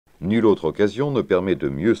Nulle autre occasion ne permet de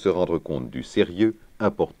mieux se rendre compte du sérieux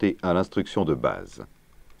apporté à l'instruction de base.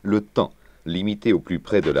 Le temps, limité au plus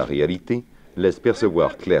près de la réalité, laisse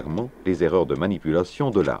percevoir clairement les erreurs de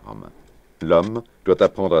manipulation de l'arme. L'homme doit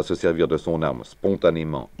apprendre à se servir de son arme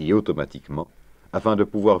spontanément et automatiquement afin de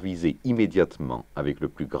pouvoir viser immédiatement avec le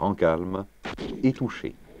plus grand calme et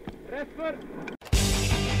toucher.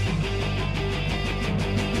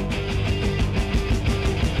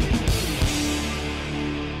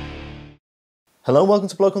 Hello and welcome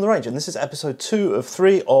to Bloke on the Range, and this is episode 2 of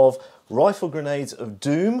 3 of Rifle Grenades of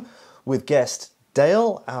Doom with guest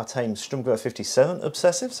Dale, our tame Sturmgewehr 57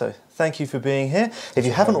 obsessive, so thank you for being here. If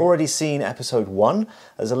you haven't already seen episode 1,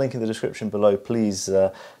 there's a link in the description below, please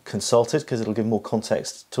consult it because it'll give more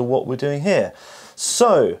context to what we're doing here.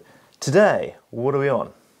 So, today, what are we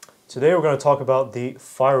on? Today we're going to talk about the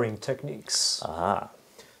firing techniques.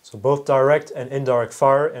 So both direct and indirect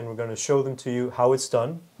fire, and we're going to show them to you how it's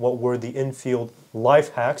done, what were the in-field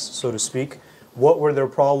life hacks, so to speak, what were their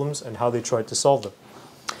problems, and how they tried to solve them.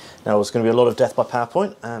 Now, it's going to be a lot of death by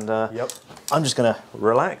PowerPoint, and I'm just going to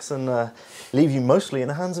relax and leave you mostly in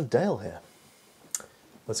the hands of Dale here.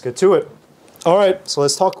 Let's get to it. All right, so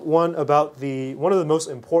let's talk one about one of the most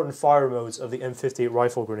important fire modes of the M58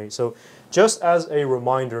 rifle grenade. So just as a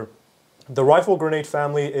reminder, the rifle grenade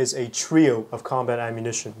family is a trio of combat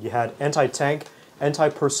ammunition. You had anti-tank,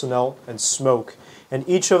 anti-personnel, and smoke. And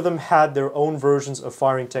each of them had their own versions of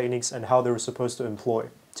firing techniques and how they were supposed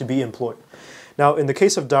to be employed. Now, in the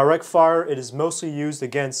case of direct fire, it is mostly used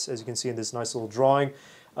against, as you can see in this nice little drawing,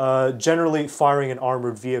 generally firing in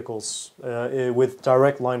armored vehicles with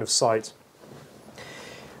direct line of sight.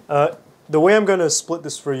 The way I'm going to split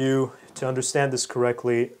this for you to understand this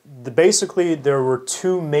correctly, basically there were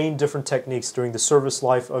two main different techniques during the service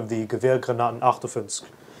life of the Gewehrgranaten 58.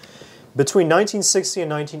 Between 1960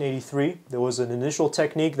 and 1983, there was an initial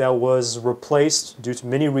technique that was replaced due to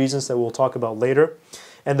many reasons that we'll talk about later.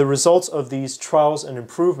 And the results of these trials and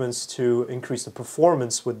improvements to increase the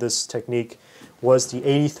performance with this technique was the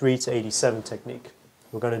 83 to 87 technique.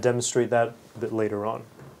 We're going to demonstrate that a bit later on.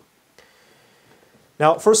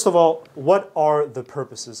 Now, first of all, what are the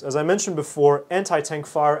purposes? As I mentioned before, anti-tank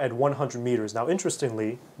fire at 100 meters. Now,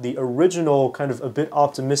 interestingly, the original kind of a bit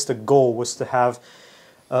optimistic goal was to have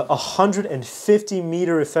 150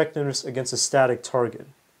 meter effectiveness against a static target.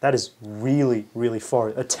 That is really, really far.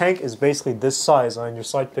 A tank is basically this size on your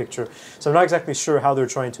side picture, so I'm not exactly sure how they're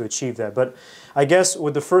trying to achieve that. But I guess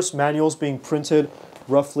with the first manuals being printed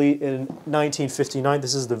roughly in 1959,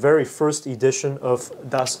 this is the very first edition of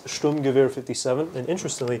Das Sturmgewehr 57. And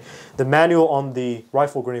interestingly, the manual on the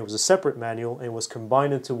rifle grenade was a separate manual and was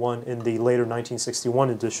combined into one in the later 1961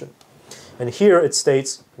 edition. And here it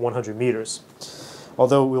states 100 meters.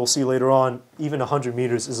 Although we'll see later on, even 100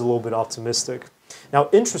 meters is a little bit optimistic. Now,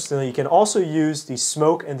 interestingly, you can also use the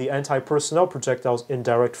smoke and the anti-personnel projectiles in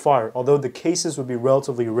direct fire, although the cases would be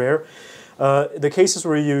relatively rare. The cases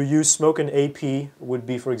where you use smoke and AP would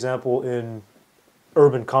be, for example, in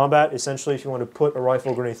urban combat. Essentially, if you want to put a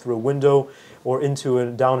rifle grenade through a window or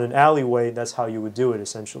down an alleyway, that's how you would do it,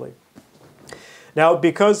 essentially. Now,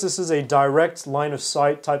 because this is a direct line of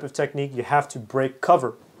sight type of technique, you have to break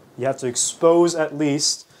cover. You have to expose at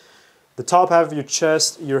least the top half of your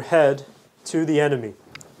chest, your head, to the enemy.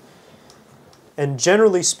 And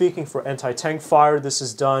generally speaking, for anti-tank fire, this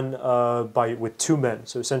is done with two men.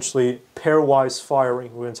 So essentially pairwise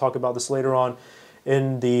firing. We're going to talk about this later on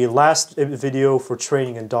in the last video for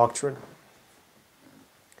training and doctrine.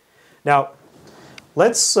 Now,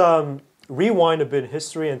 let's rewind a bit in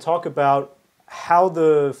history and talk about how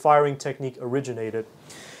the firing technique originated.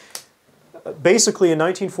 Basically, in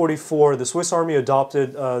 1944, the Swiss Army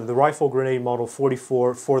adopted the rifle grenade model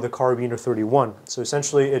 44 for the carbiner 31. So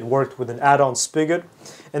essentially, it worked with an add-on spigot,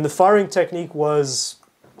 and the firing technique was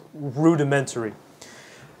rudimentary.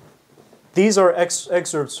 These are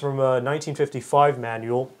excerpts from a 1955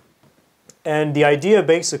 manual, and the idea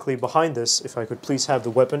basically behind this, if I could please have the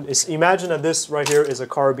weapon, is imagine that this right here is a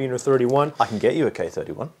carbiner 31. I can get you a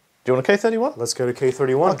K31. Do you want a K31? Let's get a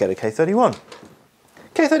K31. I'll get a K31.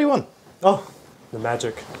 K31. Oh, the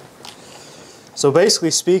magic. So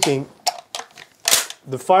basically speaking,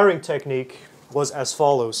 the firing technique was as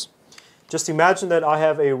follows. Just imagine that I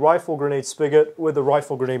have a rifle grenade spigot with a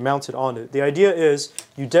rifle grenade mounted on it. The idea is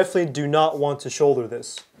you definitely do not want to shoulder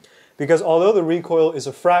this, because although the recoil is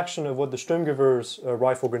a fraction of what the Sturmgewehr's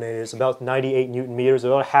rifle grenade is, about 98 Newton meters,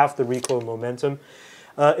 about half the recoil momentum,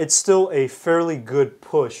 it's still a fairly good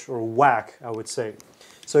push or whack, I would say.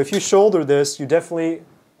 So if you shoulder this, you definitely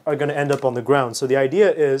are going to end up on the ground. So the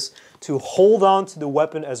idea is to hold on to the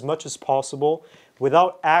weapon as much as possible,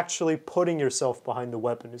 without actually putting yourself behind the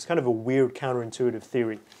weapon. It's kind of a weird counterintuitive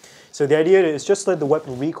theory. So the idea is just let the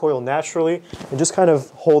weapon recoil naturally and just kind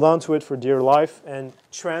of hold on to it for dear life and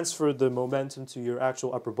transfer the momentum to your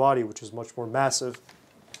actual upper body, which is much more massive.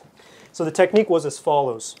 So the technique was as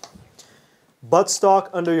follows.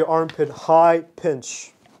 Buttstock under your armpit, high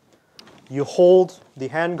pinch. You hold the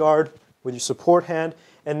handguard with your support hand,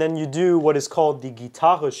 and then you do what is called the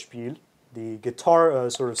Gitarrespiel, the guitar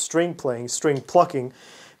sort of string playing, string plucking.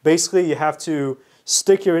 Basically, you have to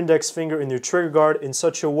stick your index finger in your trigger guard in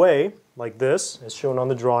such a way, like this, as shown on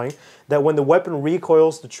the drawing, that when the weapon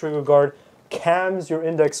recoils, the trigger guard cams your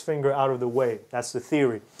index finger out of the way. That's the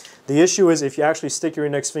theory. The issue is if you actually stick your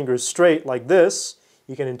index finger straight like this,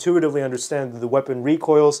 you can intuitively understand that the weapon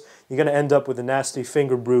recoils, you're going to end up with a nasty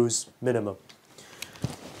finger bruise minimum.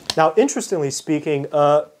 Now, interestingly speaking,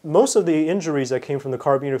 most of the injuries that came from the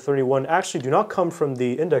Carabiner 31 actually do not come from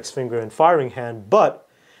the index finger and firing hand, but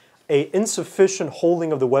an insufficient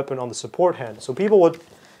holding of the weapon on the support hand. So people would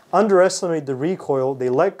underestimate the recoil, they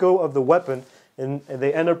let go of the weapon, and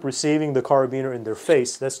they end up receiving the carabiner in their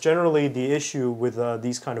face. That's generally the issue with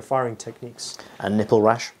these kind of firing techniques. And nipple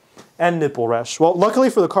rash? And nipple rash. Well, luckily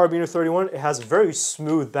for the Carabiner 31, it has a very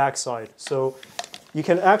smooth backside. So you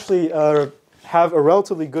can actually have a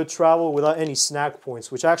relatively good travel without any snag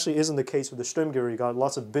points, which actually isn't the case with the Sturmgewehr. You got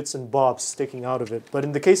lots of bits and bobs sticking out of it. But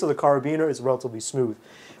in the case of the Carabiner, it's relatively smooth,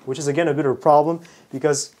 which is again a bit of a problem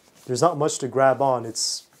because there's not much to grab on.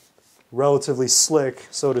 It's relatively slick,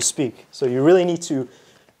 so to speak. So you really need to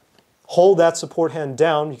hold that support hand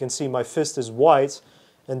down. You can see my fist is white,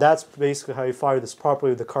 and that's basically how you fire this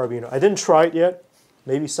properly with the Carabiner. I didn't try it yet.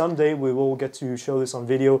 Maybe someday we will get to show this on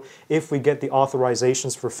video if we get the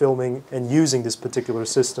authorizations for filming and using this particular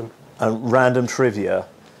system. Random trivia.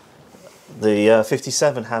 The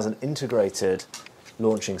 57 has an integrated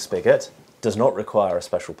launching spigot, does not require a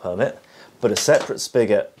special permit, but a separate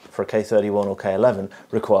spigot for a K31 or K11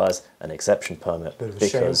 requires an exception permit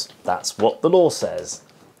because that's what the law says.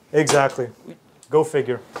 Exactly. Go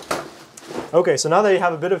figure. Okay, so now that you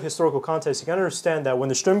have a bit of historical context, you can understand that when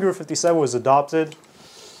the Sturmgewehr 57 was adopted,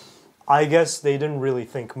 I guess they didn't really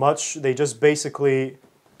think much. They just basically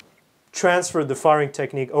transferred the firing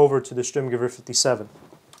technique over to the Sturmgewehr 57.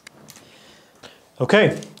 Okay,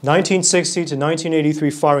 1960 to 1983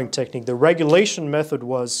 firing technique. The regulation method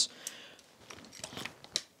was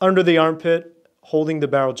under the armpit, holding the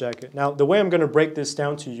barrel jacket. Now, the way I'm going to break this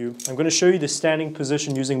down to you, I'm going to show you the standing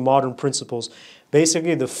position using modern principles.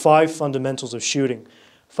 Basically, the 5 fundamentals of shooting.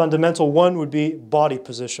 Fundamental 1 would be body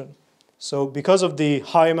position. So because of the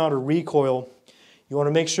high amount of recoil, you want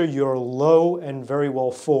to make sure you're low and very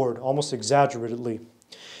well forward, almost exaggeratedly.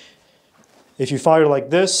 If you fire like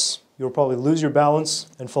this, you'll probably lose your balance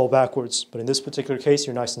and fall backwards. But in this particular case,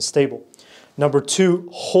 you're nice and stable. Number 2,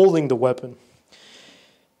 holding the weapon.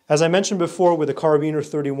 As I mentioned before with the Carabiner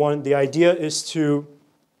 31, the idea is to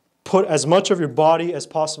put as much of your body as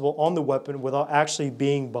possible on the weapon without actually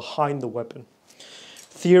being behind the weapon.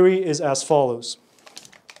 Theory is as follows.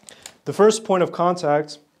 The first point of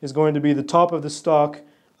contact is going to be the top of the stock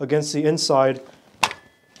against the inside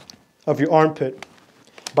of your armpit.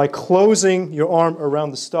 By closing your arm around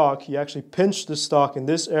the stock, you actually pinch the stock in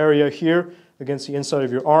this area here against the inside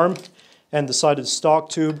of your arm and the side of the stock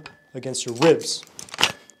tube against your ribs.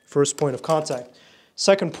 First point of contact.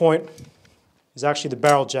 Second point is actually the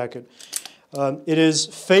barrel jacket. It is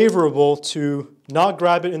favorable to not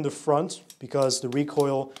grab it in the front because the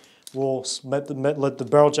recoil will let the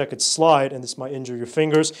barrel jacket slide and this might injure your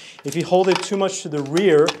fingers. If you hold it too much to the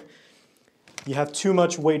rear, you have too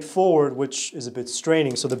much weight forward, which is a bit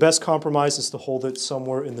straining. So the best compromise is to hold it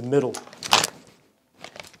somewhere in the middle.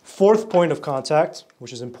 Fourth point of contact,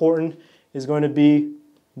 which is important, is going to be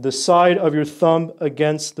the side of your thumb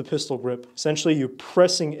against the pistol grip. Essentially, you're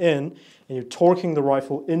pressing in and you're torquing the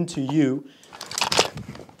rifle into you.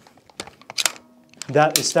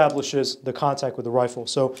 That establishes the contact with the rifle.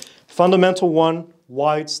 So fundamental 1,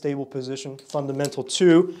 wide, stable position. Fundamental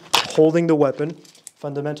 2, holding the weapon.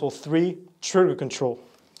 Fundamental 3, trigger control.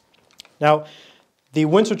 Now, the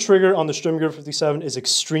winter trigger on the Sturmgewehr 57 is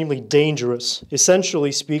extremely dangerous.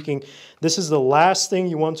 Essentially speaking, this is the last thing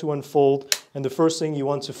you want to unfold and the first thing you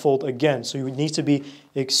want to fold again. So you need to be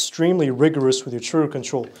extremely rigorous with your trigger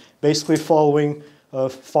control. Basically following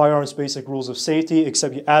firearms basic rules of safety,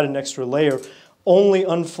 except you add an extra layer. Only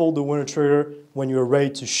unfold the winter trigger when you're ready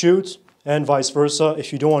to shoot, and vice versa.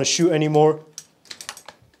 If you don't want to shoot anymore,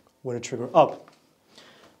 winter trigger up.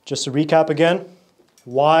 Just to recap again,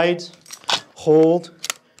 wide, hold,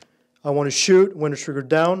 I want to shoot, winter trigger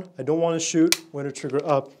down. I don't want to shoot, winter trigger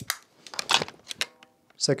up.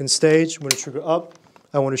 second stage, winner trigger up.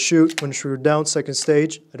 I want to shoot, winner trigger down, second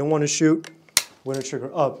stage. I don't want to shoot, winner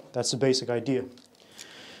trigger up. That's the basic idea.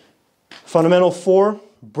 Fundamental 4,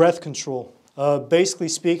 breath control. Basically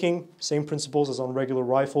speaking, same principles as on regular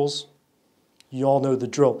rifles. You all know the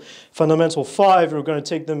drill. Fundamental 5, we're going to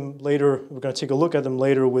take them later, we're going to take a look at them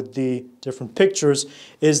later with the different pictures,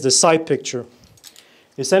 is the sight picture.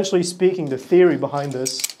 Essentially speaking, the theory behind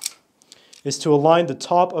this is to align the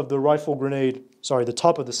top of the rifle grenade, sorry, the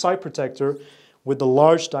top of the sight protector with the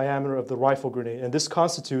large diameter of the rifle grenade. And this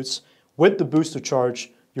constitutes, with the booster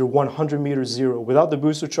charge, your 100 meters zero. Without the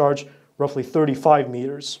booster charge, roughly 35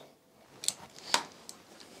 meters.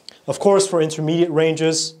 Of course, for intermediate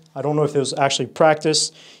ranges, I don't know if there's actually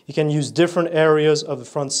practice, you can use different areas of the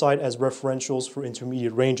front sight as referentials for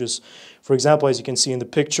intermediate ranges. For example, as you can see in the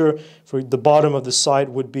picture, for the bottom of the sight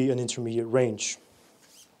would be an intermediate range.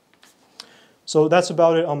 So that's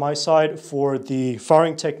about it on my side for the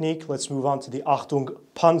firing technique. Let's move on to the Achtung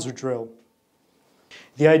Panzer drill.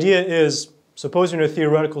 The idea is, suppose you're in a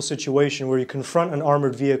theoretical situation where you confront an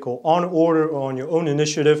armored vehicle on order or on your own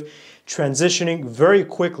initiative, transitioning very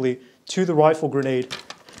quickly to the rifle grenade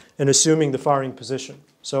and assuming the firing position.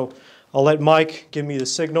 So I'll let Mike give me the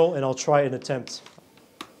signal and I'll try an attempt.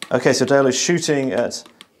 Okay, so Dale is shooting at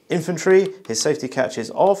infantry, his safety catch is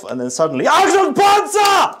off, and then suddenly, Achtung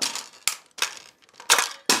Panzer!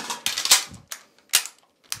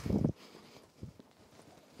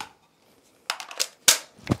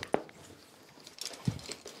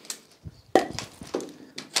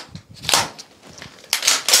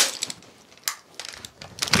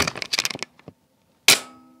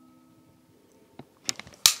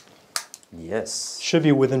 Yes. Should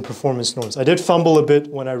be within performance norms. I did fumble a bit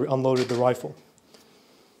when I unloaded the rifle.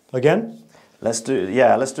 Again? Let's do it.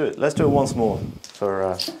 Yeah, let's do it. Let's do it once more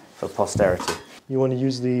for posterity. You want to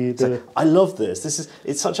use the... So, I love this.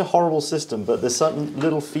 It's such a horrible system, but there's certain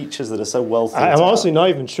little features that are so well thought out. I'm honestly not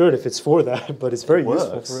even sure if it's for that, but it's very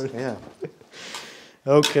useful for it. Yeah.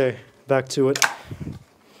 Okay, back to it.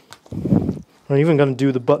 I'm even going to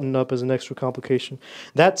do the button up as an extra complication.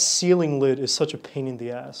 That sealing lid is such a pain in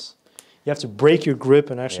the ass. You have to break your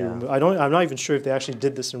grip and actually remove. I'm not even sure if they actually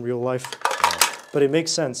did this in real life, but it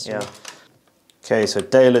makes sense. Yeah. Okay, so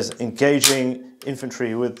Dale is engaging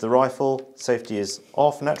infantry with the rifle. Safety is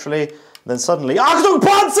off naturally. Then suddenly, Achtung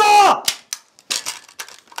Panzer!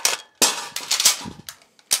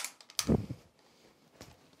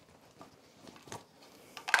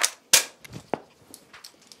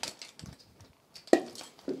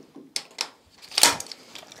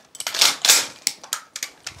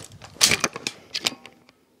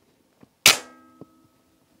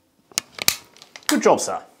 Good job,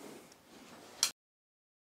 sir.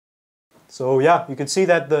 So yeah, you can see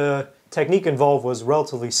that the technique involved was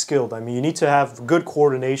relatively skilled. I mean, you need to have good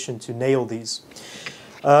coordination to nail these.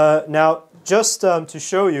 Now, just to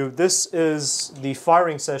show you, this is the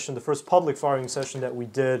firing session, the first public firing session that we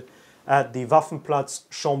did at the Waffenplatz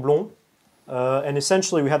Chamblon. And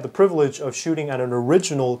essentially, we had the privilege of shooting at an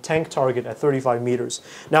original tank target at 35 meters.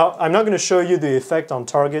 Now, I'm not going to show you the effect on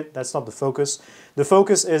target. That's not the focus. The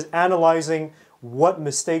focus is analyzing what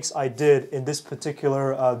mistakes I did in this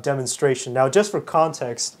particular demonstration. Now, just for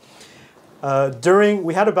context,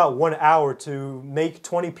 we had about 1 hour to make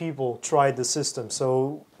 20 people try the system.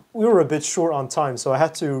 So we were a bit short on time, so I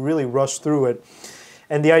had to really rush through it.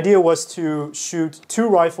 And the idea was to shoot 2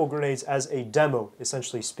 rifle grenades as a demo,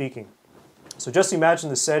 essentially speaking. So just imagine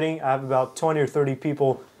the setting. I have about 20 or 30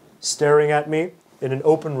 people staring at me in an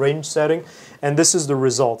open range setting, and this is the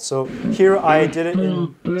result. So here I did it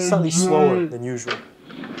in slightly slower than usual.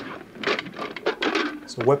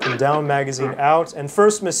 So weapon down, magazine out, and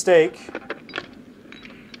first mistake,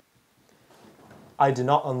 I did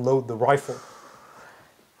not unload the rifle.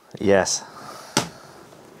 Yes.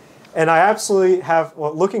 And I absolutely have,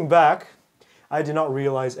 well, looking back, I did not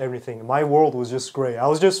realize everything. My world was just gray. I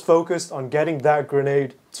was just focused on getting that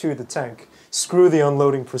grenade to the tank. Screw the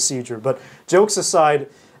unloading procedure. But jokes aside,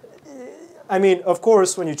 I mean, of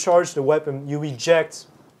course, when you charge the weapon, you eject,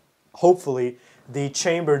 hopefully, the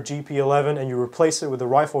chambered GP11 and you replace it with a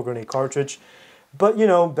rifle grenade cartridge. But, you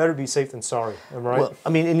know, better be safe than sorry, am I right? Well, I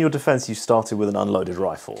mean, in your defense, you started with an unloaded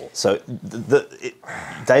rifle. So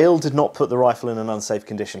Dale did not put the rifle in an unsafe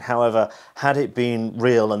condition. However, had it been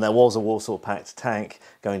real and there was a Warsaw-packed tank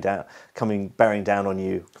bearing down on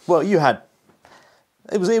you, well, you had...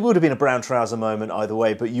 It would have been a brown trouser moment either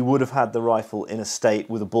way, but you would have had the rifle in a state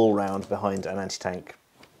with a ball round behind an anti-tank.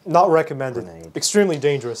 Not recommended. Grenade. Extremely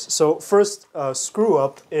dangerous. So first screw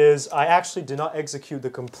up is I actually did not execute the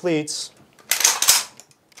complete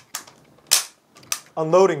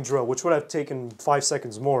unloading drill, which would have taken 5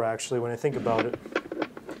 seconds more actually when I think about it.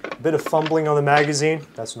 A bit of fumbling on the magazine,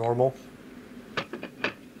 that's normal.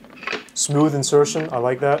 Smooth insertion, I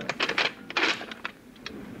like that.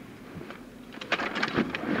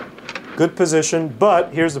 Good position,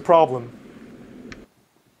 but here's the problem.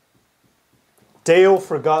 Dale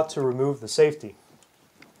forgot to remove the safety.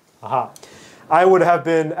 Aha. I would have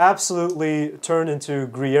been absolutely turned into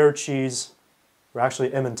Gruyere cheese, or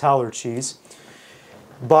actually Emmentaler cheese,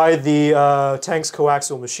 by the tank's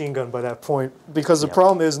coaxial machine gun by that point. Because the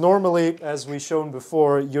problem is, normally, as we've shown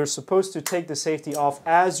before, you're supposed to take the safety off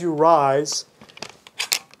as you rise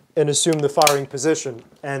and assume the firing position.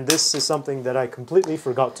 And this is something that I completely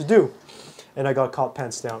forgot to do. And I got caught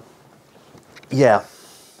pants down. Yeah.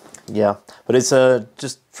 Yeah. But it's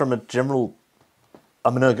just from a general...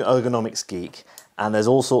 I'm an ergonomics geek, and there's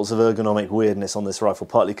all sorts of ergonomic weirdness on this rifle,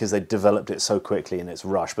 partly because they developed it so quickly in its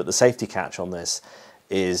rush. But the safety catch on this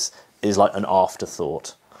is like an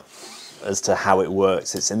afterthought as to how it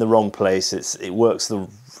works. It's in the wrong place. It works in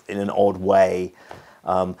an odd way.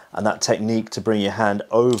 And that technique to bring your hand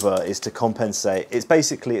over is to compensate.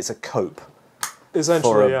 It's a cope.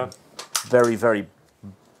 Essentially, yeah. Very, very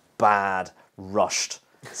bad, rushed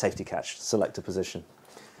safety catch, selector position.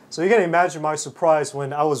 So you can imagine my surprise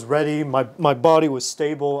when I was ready, my body was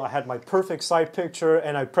stable, I had my perfect sight picture,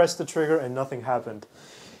 and I pressed the trigger and nothing happened.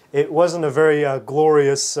 It wasn't a very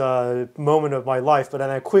glorious moment of my life, but then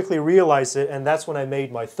I quickly realized it, and that's when I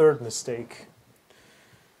made my third mistake.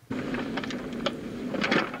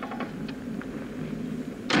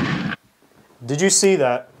 Did you see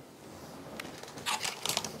that?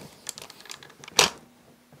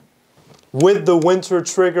 With the winter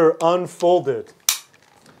trigger unfolded.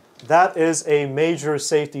 That is a major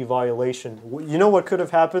safety violation. You know what could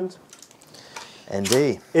have happened?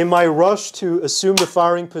 ND. In my rush to assume the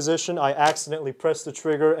firing position, I accidentally pressed the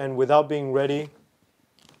trigger and without being ready,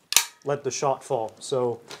 let the shot fall.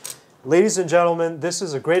 So, ladies and gentlemen, this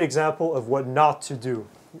is a great example of what not to do.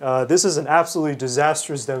 This is an absolutely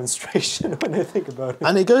disastrous demonstration when I think about it.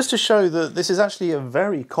 And it goes to show that this is actually a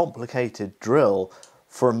very complicated drill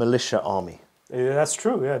for a militia army. Yeah, that's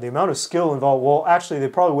true, yeah. The amount of skill involved, well, actually, they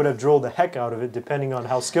probably would have drilled the heck out of it, depending on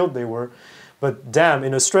how skilled they were. But damn,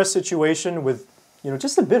 in a stress situation with, you know,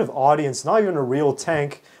 just a bit of audience, not even a real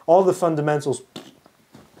tank, all the fundamentals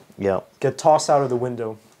get tossed out of the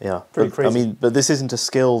window. Yeah, pretty crazy. I mean, but this isn't a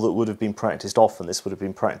skill that would have been practiced often. This would have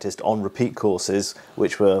been practiced on repeat courses,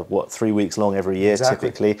 which were, what, 3 weeks long every year,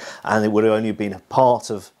 typically. And it would have only been a part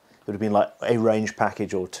of, it would have been like a range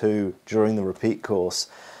package or two during the repeat course.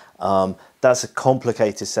 That's a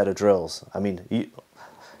complicated set of drills. I mean,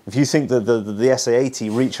 if you think that the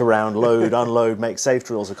SA-80 reach around, load, unload, make safe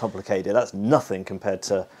drills are complicated, that's nothing compared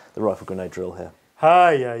to the rifle grenade drill here.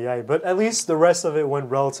 Hi, but at least the rest of it went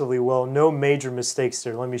relatively well. No major mistakes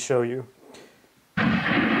there. Let me show you.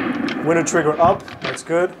 Winter trigger up, that's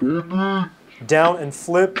good. Down and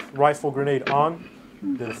flip, rifle grenade on.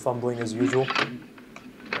 Bit of fumbling as usual.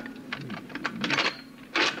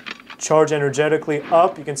 Charge energetically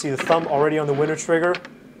up. You can see the thumb already on the winter trigger.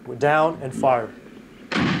 We're down and fire.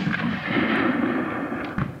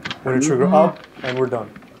 Winter trigger up, and we're done.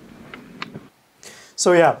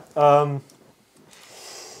 So yeah,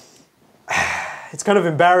 it's kind of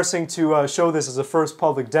embarrassing to show this as a first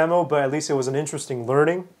public demo, but at least it was an interesting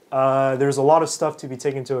learning. There's a lot of stuff to be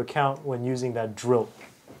taken into account when using that drill.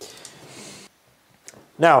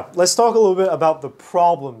 Now, let's talk a little bit about the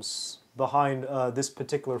problems behind this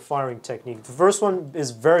particular firing technique. The first one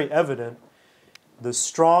is very evident, the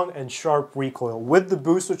strong and sharp recoil. With the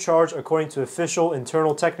booster charge, according to official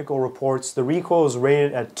internal technical reports, the recoil is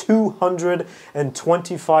rated at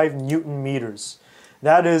 225 Newton meters.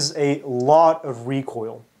 That is a lot of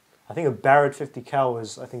recoil. I think a Barrett 50 cal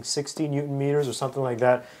is, 60 Newton meters or something like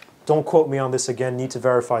that. Don't quote me on this again, need to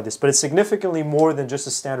verify this. But it's significantly more than just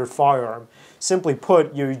a standard firearm. Simply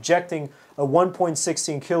put, you're ejecting a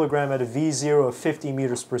 1.16 kilogram at a V0 of 50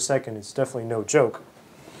 meters per second. It's definitely no joke.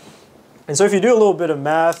 And so if you do a little bit of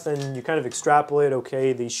math and you kind of extrapolate,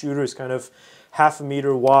 okay, the shooter is kind of half a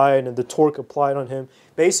meter wide and the torque applied on him,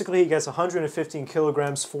 basically he gets 115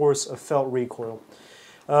 kilograms force of felt recoil.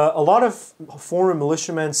 A lot of former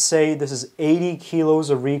militiamen say this is 80 kilos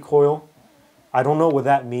of recoil. I don't know what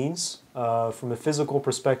that means from a physical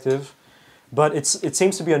perspective, but it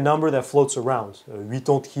seems to be a number that floats around.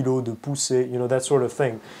 80 kilos de poussée, you know, that sort of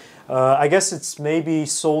thing. I guess it's maybe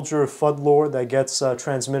soldier FUD lore that gets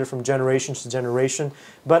transmitted from generation to generation,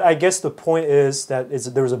 but I guess the point is that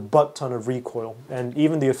there's a butt ton of recoil, and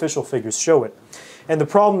even the official figures show it. And the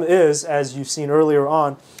problem is, as you've seen earlier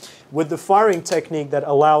on, with the firing technique that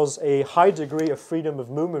allows a high degree of freedom of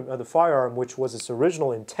movement of the firearm, which was its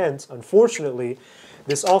original intent, unfortunately,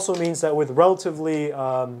 this also means that with relatively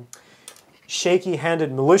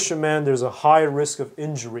shaky-handed militiamen, there's a high risk of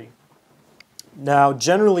injury. Now,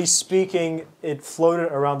 generally speaking, it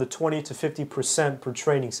floated around the 20 to 50% per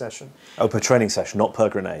training session. Oh, per training session, not per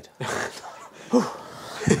grenade.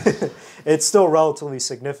 It's still relatively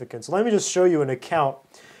significant. So let me just show you an account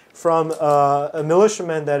from a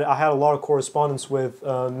militiaman that I had a lot of correspondence with,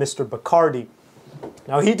 Mr. Bacardi.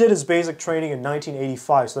 Now, he did his basic training in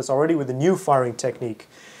 1985, so that's already with the new firing technique.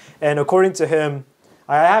 And according to him,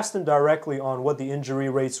 I asked him directly on what the injury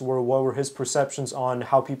rates were, what were his perceptions on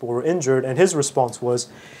how people were injured, and his response was,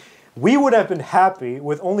 we would have been happy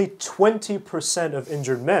with only 20% of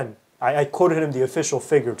injured men. I quoted him the official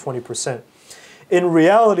figure, 20%. In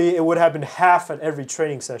reality, it would have been half at every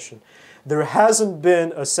training session. There hasn't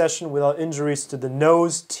been a session without injuries to the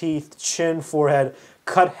nose, teeth, chin, forehead,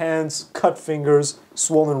 cut hands, cut fingers,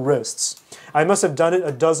 swollen wrists. I must have done it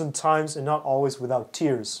a dozen times and not always without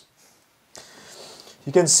tears.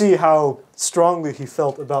 You can see how strongly he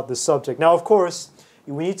felt about this subject. Now, of course,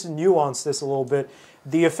 we need to nuance this a little bit.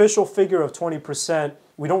 The official figure of 20%,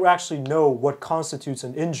 we don't actually know what constitutes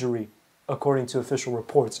an injury according to official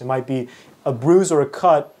reports. It might be a bruise or a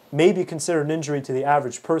cut, may be considered an injury to the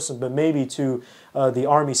average person, but maybe to the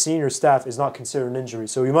Army senior staff is not considered an injury.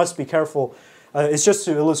 So we must be careful. It's just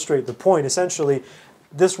to illustrate the point. Essentially,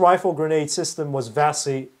 this rifle grenade system was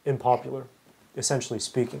vastly unpopular, essentially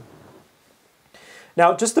speaking.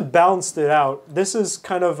 Now, just to balance it out, this is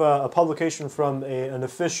kind of a publication from an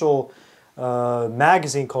official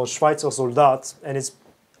magazine called Schweizer Soldat, and it's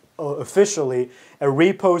officially a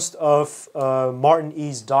repost of Martin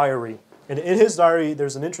E.'s diary. And in his diary,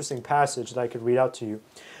 there's an interesting passage that I could read out to you.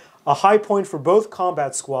 A high point for both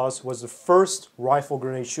combat squads was the first rifle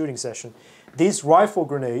grenade shooting session. These rifle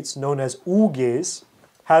grenades, known as UGs,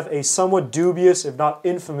 have a somewhat dubious, if not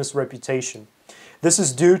infamous, reputation. This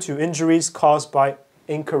is due to injuries caused by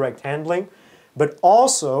incorrect handling, but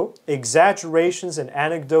also exaggerations and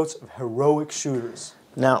anecdotes of heroic shooters.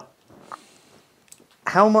 Now,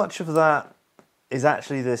 how much of that is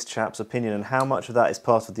actually this chap's opinion and how much of that is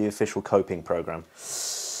part of the official coping program?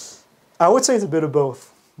 I would say it's a bit of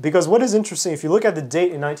both. Because what is interesting, if you look at the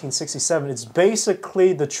date in 1967, it's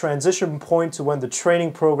basically the transition point to when the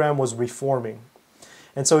training program was reforming.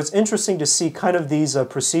 And so it's interesting to see kind of these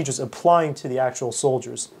procedures applying to the actual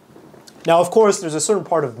soldiers. Now, of course, there's a certain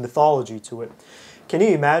part of mythology to it. Can you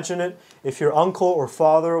imagine it? If your uncle or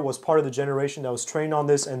father was part of the generation that was trained on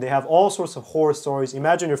this and they have all sorts of horror stories.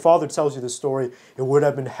 Imagine your father tells you the story, it would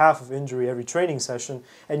have been half of injury every training session,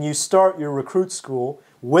 and you start your recruit school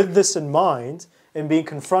with this in mind and being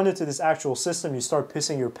confronted to this actual system, you start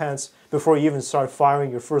pissing your pants before you even start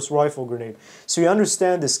firing your first rifle grenade. So you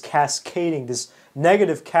understand this cascading, this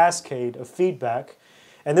negative cascade of feedback,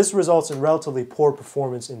 and this results in relatively poor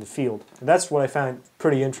performance in the field. And that's what I found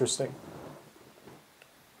pretty interesting.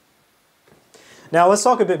 Now let's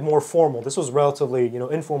talk a bit more formal. This was relatively,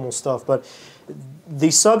 informal stuff, but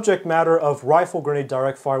the subject matter of rifle grenade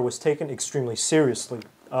direct fire was taken extremely seriously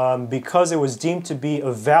because it was deemed to be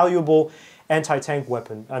a valuable anti-tank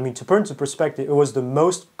weapon. I mean, to put into perspective, it was the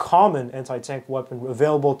most common anti-tank weapon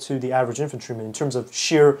available to the average infantryman in terms of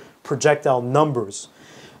sheer projectile numbers.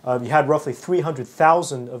 You had roughly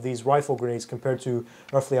 300,000 of these rifle grenades compared to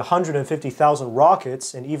roughly 150,000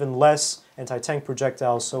 rockets and even less anti-tank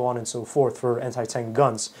projectiles, so on and so forth, for anti-tank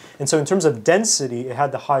guns. And so in terms of density, it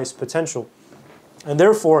had the highest potential. And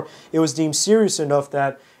therefore, it was deemed serious enough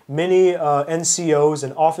that many NCOs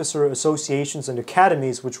and officer associations and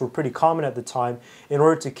academies, which were pretty common at the time, in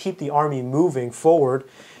order to keep the Army moving forward,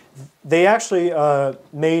 they actually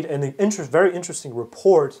made an very interesting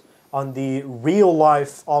report on the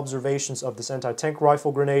real-life observations of this anti-tank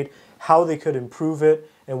rifle grenade, how they could improve it,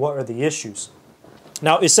 and what are the issues.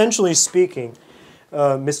 Now, essentially speaking,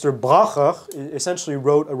 Mr. Bracher essentially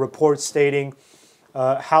wrote a report stating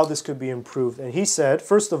how this could be improved. And he said,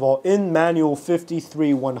 first of all, in Manual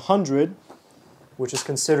 53-100, which is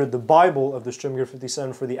considered the Bible of the Sturmgewehr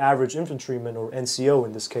 57 for the average infantryman, or NCO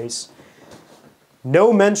in this case,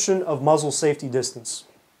 no mention of muzzle safety distance.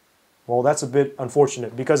 Well, that's a bit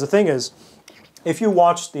unfortunate, because the thing is, if you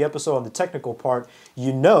watched the episode on the technical part,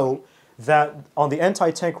 you know that on the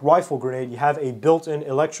anti-tank rifle grenade, you have a built-in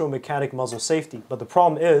electromechanic muzzle safety. But the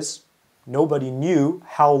problem is, nobody knew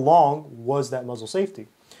how long was that muzzle safety.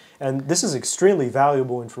 And this is extremely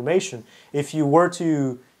valuable information. If you were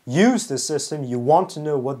to use this system, you want to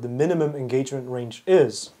know what the minimum engagement range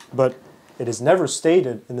is. But it is never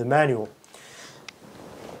stated in the manual.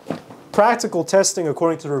 Practical testing,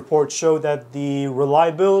 according to the report, showed that the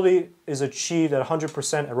reliability is achieved at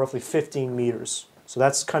 100% at roughly 15 meters. So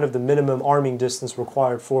that's kind of the minimum arming distance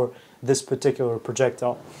required for this particular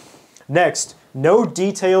projectile. Next, no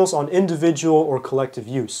details on individual or collective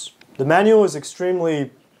use. The manual is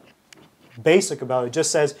extremely basic about it. It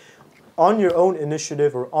just says, on your own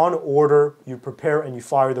initiative or on order, you prepare and you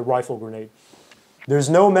fire the rifle grenade. There's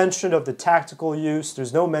no mention of the tactical use.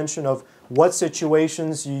 There's no mention of what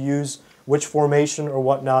situations you use, which formation or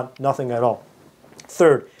whatnot, nothing at all.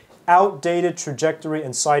 Third, outdated trajectory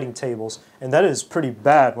and sighting tables, and that is pretty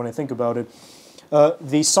bad when I think about it.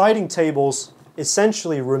 The sighting tables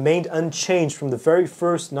essentially remained unchanged from the very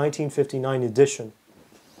first 1959 edition.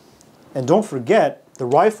 And don't forget, the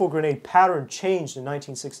rifle grenade pattern changed in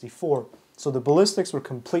 1964, so the ballistics were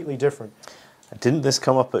completely different. Didn't this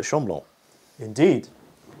come up at Chamblon? Indeed.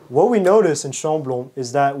 What we notice in Chamblon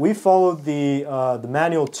is that we followed the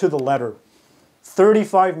manual to the letter.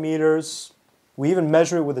 35 meters, we even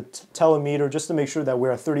measure it with a telemeter just to make sure that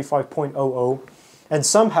we're at 35.00. And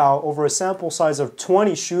somehow, over a sample size of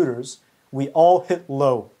 20 shooters, we all hit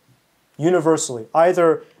low, universally,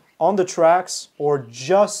 either on the tracks or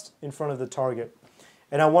just in front of the target.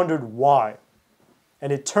 And I wondered why.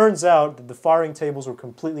 And it turns out that the firing tables were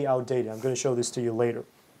completely outdated. I'm going to show this to you later.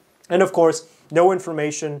 And of course, no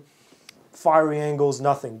information, firing angles,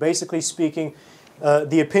 nothing. Basically speaking,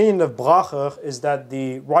 the opinion of Bracher is that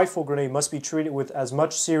the rifle grenade must be treated with as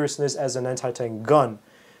much seriousness as an anti-tank gun.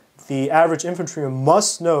 The average infantryman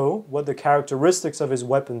must know what the characteristics of his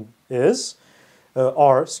weapon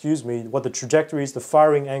what the trajectory is, the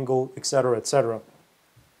firing angle, etc., etc.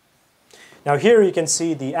 Now here you can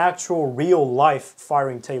see the actual real-life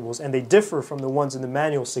firing tables, and they differ from the ones in the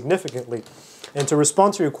manual significantly. And to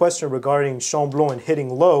respond to your question regarding Chamblon and hitting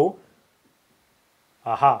low,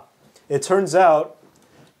 it turns out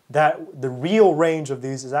that the real range of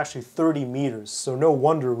these is actually 30 meters, so no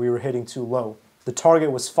wonder we were hitting too low. The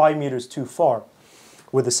target was 5 meters too far,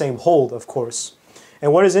 with the same hold, of course.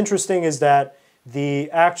 And what is interesting is that the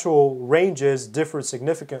actual ranges differed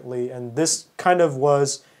significantly, and this kind of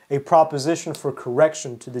was a proposition for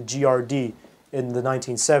correction to the GRD in the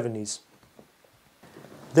 1970s.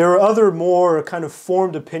 There are other more kind of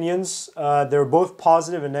formed opinions. They're both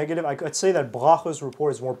positive and negative. I'd say that Bracher's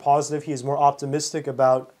report is more positive. He is more optimistic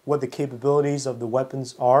about what the capabilities of the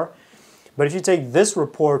weapons are. But if you take this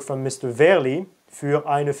report from Mr. Verli, für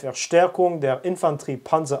eine Verstärkung der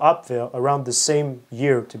Infanterie-Panzerabwehr, around the same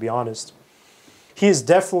year, to be honest, he is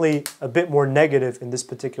definitely a bit more negative in this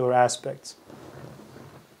particular aspect.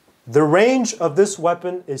 The range of this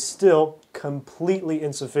weapon is still completely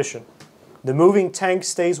insufficient. The moving tank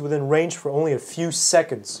stays within range for only a few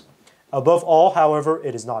seconds. Above all, however,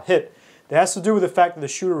 it is not hit. That has to do with the fact that the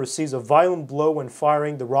shooter receives a violent blow when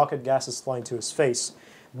firing, the rocket gases flying to his face.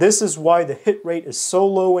 This is why the hit rate is so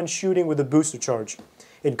low when shooting with a booster charge.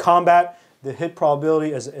 In combat, the hit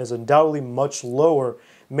probability is undoubtedly much lower,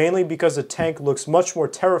 mainly because the tank looks much more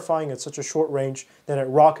terrifying at such a short range than at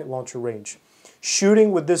rocket launcher range.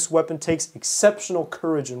 Shooting with this weapon takes exceptional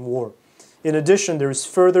courage in war. In addition, there is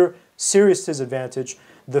further serious disadvantage,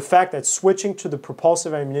 the fact that switching to the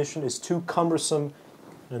propulsive ammunition is too cumbersome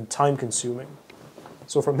and time-consuming.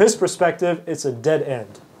 So from his perspective, it's a dead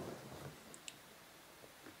end.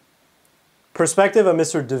 Perspective of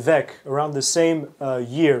Mr. Devec, around the same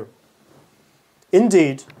year.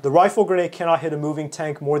 Indeed, the rifle grenade cannot hit a moving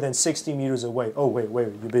tank more than 60 meters away. Oh, wait,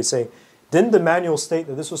 you'd be saying, didn't the manual state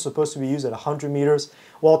that this was supposed to be used at 100 meters?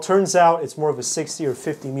 Well, it turns out it's more of a 60 or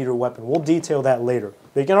 50 meter weapon. We'll detail that later.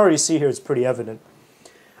 But you can already see here it's pretty evident.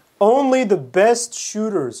 Only the best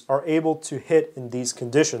shooters are able to hit in these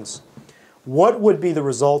conditions. What would be the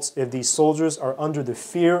results if these soldiers are under the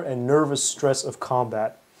fear and nervous stress of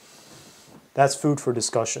combat? That's food for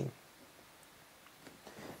discussion.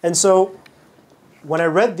 And so, when I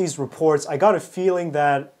read these reports, I got a feeling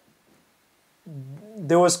that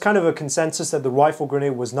there was kind of a consensus that the rifle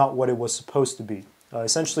grenade was not what it was supposed to be.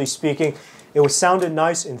 Essentially speaking, it sounded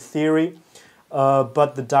nice in theory,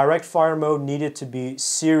 but the direct fire mode needed to be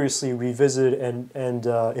seriously revisited and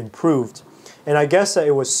improved. And I guess that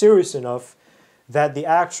it was serious enough that the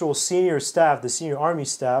actual senior staff, the senior army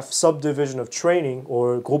staff, subdivision of training,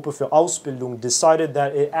 or Gruppe für Ausbildung, decided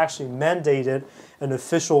that it actually mandated an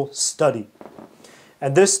official study.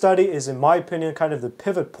 And this study is, in my opinion, kind of the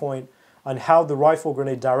pivot point on how the rifle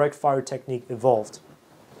grenade direct fire technique evolved.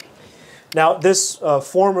 Now, this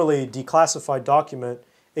formerly declassified document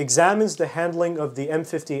examines the handling of the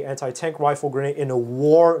M58 anti-tank rifle grenade in a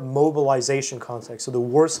war mobilization context, so the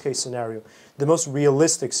worst case scenario, the most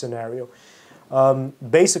realistic scenario.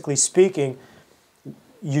 Basically speaking,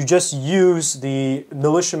 you just use the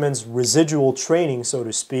militiaman's residual training, so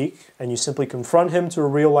to speak, and you simply confront him to a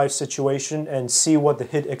real-life situation and see what the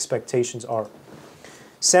hit expectations are.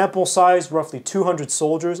 Sample size, roughly 200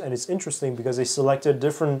 soldiers, and it's interesting because they selected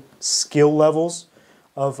different skill levels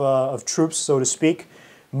of troops, so to speak.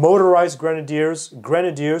 Motorized grenadiers,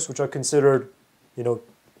 which are considered, you know,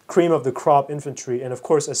 cream of the crop infantry, and of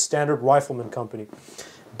course a standard rifleman company.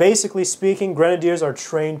 Basically speaking, grenadiers are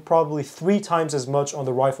trained probably 3 times as much on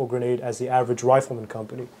the rifle grenade as the average rifleman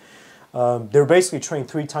company. They're basically trained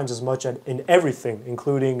 3 times as much in everything,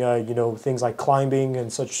 including you know, things like climbing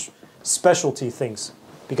and such specialty things,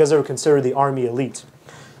 because they were considered the army elite.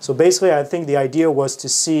 So basically, I think the idea was to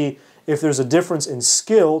see if there's a difference in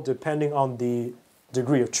skill depending on the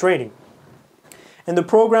degree of training. And the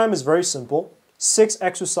program is very simple: 6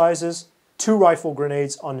 exercises, 2 rifle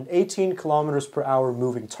grenades on an 18 kilometers per hour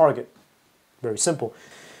moving target. Very simple.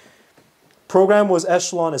 Program was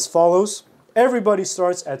echelon as follows. Everybody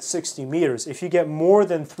starts at 60 meters. If you get more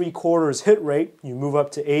than 3/4 hit rate, you move up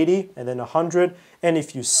to 80 and then 100. And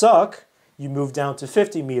if you suck, you move down to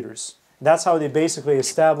 50 meters. That's how they basically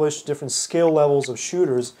establish different skill levels of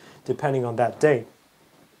shooters depending on that day.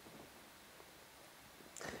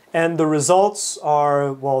 And the results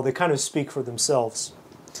are, well, they kind of speak for themselves.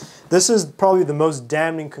 This is probably the most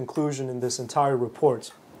damning conclusion in this entire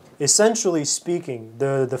report. Essentially speaking,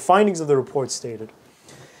 the findings of the report stated,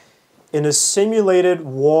 in a simulated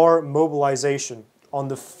war mobilization, on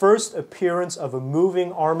the first appearance of a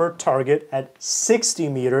moving armored target at 60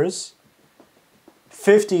 meters,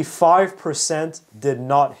 55% did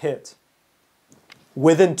not hit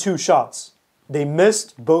within 2 shots. They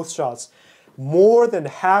missed both shots. More than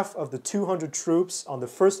half of the 200 troops on the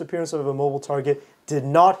first appearance of a mobile target did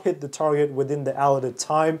not hit the target within the allotted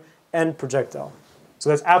time and projectile. So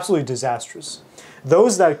that's absolutely disastrous.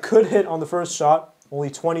 Those that could hit on the first shot, only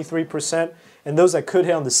 23%, and those that could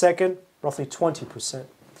hit on the second, roughly 20%.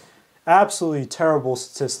 Absolutely terrible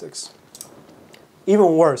statistics.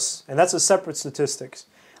 Even worse, and that's a separate statistics,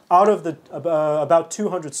 out of the about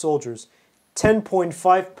 200 soldiers,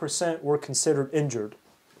 10.5% were considered injured.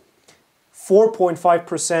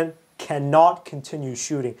 4.5% cannot continue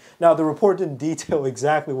shooting. Now, the report didn't detail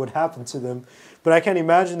exactly what happened to them, but I can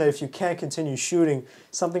imagine that if you can't continue shooting,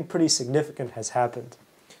 something pretty significant has happened.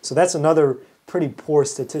 So that's another pretty poor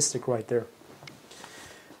statistic right there.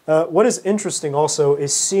 What is interesting also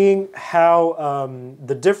is seeing how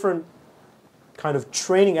the different kind of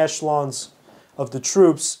training echelons of the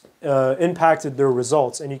troops impacted their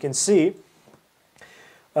results. And you can see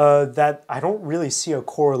that I don't really see a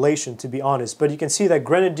correlation, to be honest, but you can see that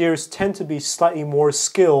grenadiers tend to be slightly more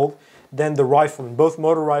skilled than the riflemen, both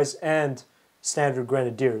motorized and standard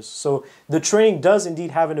grenadiers. So the training does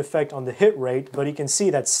indeed have an effect on the hit rate, but you can see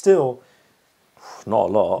that still not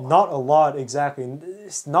a lot. Not a lot, exactly.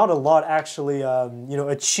 It's not a lot actually, you know,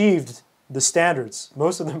 achieved the standards.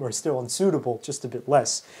 Most of them are still unsuitable, just a bit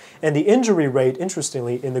less. And the injury rate,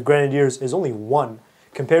 interestingly, in the grenadiers is only 1,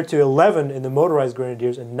 compared to 11 in the motorized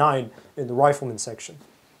grenadiers and 9 in the rifleman section.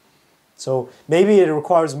 So maybe it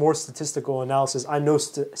requires more statistical analysis. I'm no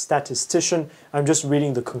statistician. I'm just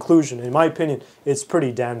reading the conclusion. In my opinion, it's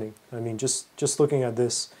pretty damning. I mean, just looking at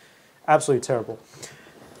this, absolutely terrible.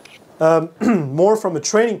 More from a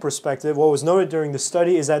training perspective, what was noted during the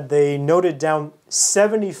study is that they noted down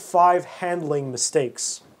 75 handling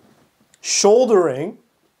mistakes. Shouldering,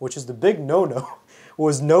 which is the big no-no,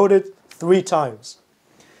 was noted 3 times.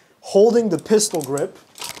 Holding the pistol grip,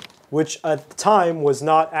 which at the time was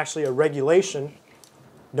not actually a regulation,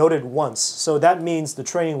 noted once. So that means the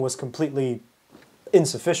training was completely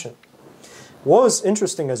insufficient. What was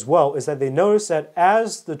interesting as well is that they noticed that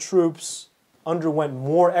as the troops underwent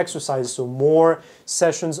more exercises, so more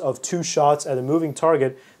sessions of 2 shots at a moving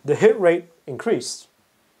target, the hit rate increased.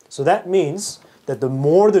 So that means that the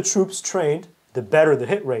more the troops trained, the better the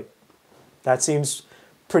hit rate. That seems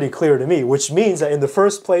pretty clear to me, which means that in the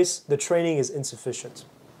first place, the training is insufficient.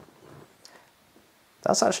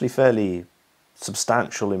 That's actually fairly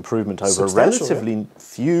substantial improvement over a relatively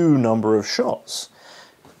few number of shots,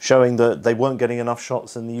 showing that they weren't getting enough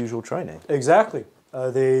shots in the usual training. Exactly.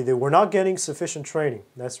 They were not getting sufficient training.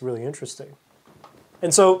 That's really interesting.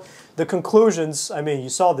 And so the conclusions, I mean, you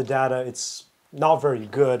saw the data, it's not very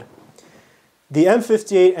good. The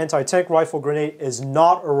M58 anti-tank rifle grenade is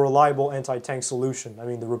not a reliable anti-tank solution. I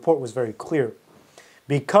mean, the report was very clear.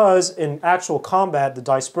 Because in actual combat, the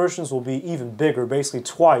dispersions will be even bigger, basically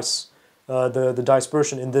twice the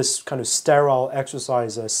dispersion in this kind of sterile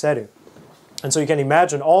exercise setting. And so you can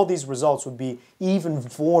imagine all these results would be even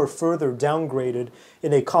more further downgraded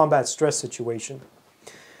in a combat stress situation.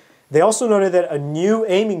 They also noted that a new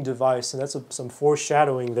aiming device, and that's some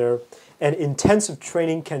foreshadowing there, and intensive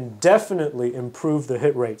training can definitely improve the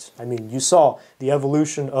hit rate. I mean, you saw the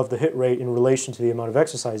evolution of the hit rate in relation to the amount of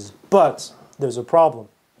exercises, but there's a problem.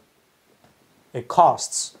 It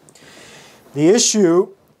costs. The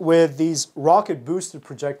issue with these rocket-boosted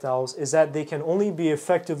projectiles is that they can only be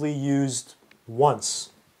effectively used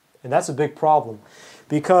once, and that's a big problem.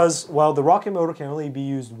 Because while the rocket motor can only be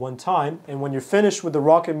used one time, and when you're finished with the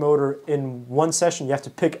rocket motor in one session, you have to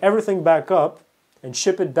pick everything back up and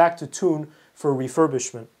ship it back to Thun for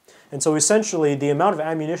refurbishment. And so essentially, the amount of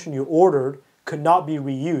ammunition you ordered could not be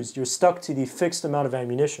reused. You're stuck to the fixed amount of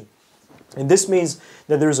ammunition. And this means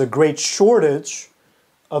that there's a great shortage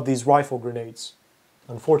of these rifle grenades,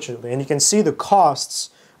 unfortunately. And you can see the costs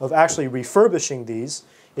of actually refurbishing these.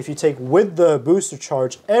 If you take with the booster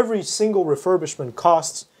charge, every single refurbishment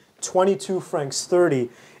costs 22 francs 30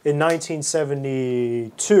 in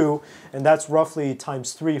 1972, and that's roughly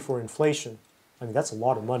times 3 for inflation. I mean, that's a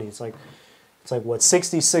lot of money. It's like what,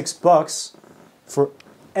 66 bucks for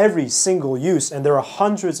every single use, and there are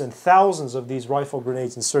hundreds and thousands of these rifle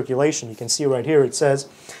grenades in circulation. You can see right here, it says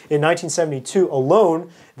in 1972 alone,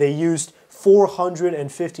 they used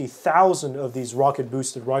 450,000 of these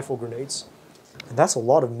rocket-boosted rifle grenades. And that's a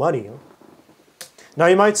lot of money. Huh? Now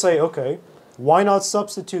you might say, okay, why not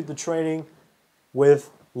substitute the training with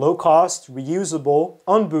low-cost, reusable,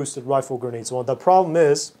 unboosted rifle grenades? Well, the problem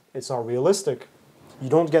is, it's not realistic. You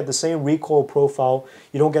don't get the same recoil profile,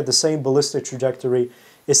 you don't get the same ballistic trajectory.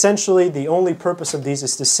 Essentially, the only purpose of these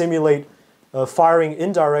is to simulate firing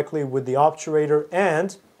indirectly with the obturator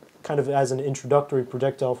and kind of as an introductory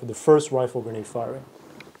projectile for the first rifle grenade firing,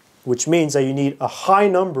 which means that you need a high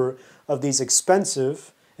number of these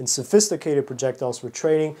expensive and sophisticated projectiles for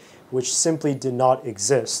training, which simply did not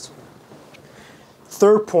exist.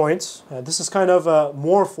 Third point, this is kind of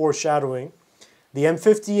more foreshadowing. The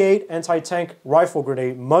M58 anti-tank rifle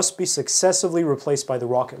grenade must be successively replaced by the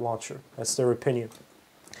rocket launcher. That's their opinion.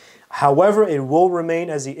 However, it will remain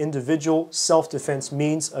as the individual self-defense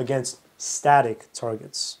means against static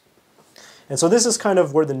targets. And so this is kind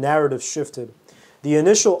of where the narrative shifted. The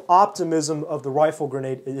initial optimism of the rifle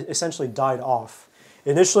grenade essentially died off.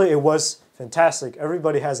 Initially, it was fantastic.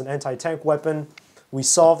 Everybody has an anti-tank weapon. We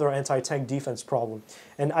solved our anti-tank defense problem.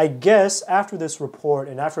 And I guess after this report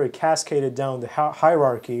and after it cascaded down the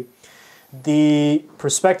hierarchy, the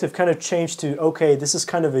perspective kind of changed to, okay, this is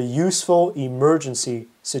kind of a useful emergency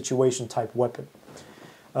situation type weapon.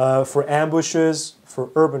 For ambushes,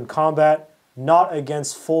 for urban combat, not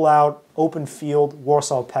against full-out, open field,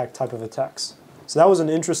 Warsaw Pact type of attacks. So that was an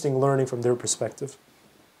interesting learning from their perspective.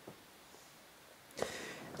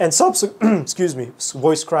 And excuse me,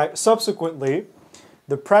 voice crack. Subsequently,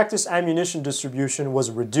 the practice ammunition distribution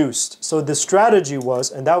was reduced. So the strategy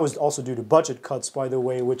was, and that was also due to budget cuts, by the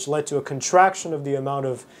way, which led to a contraction of the amount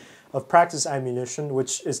of practice ammunition,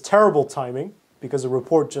 which is terrible timing, because the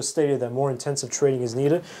report just stated that more intensive training is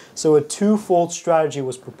needed. So a twofold strategy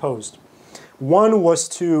was proposed. One was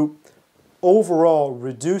to overall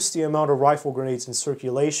reduce the amount of rifle grenades in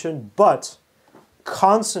circulation, but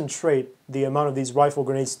concentrate the amount of these rifle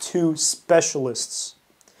grenades to specialists.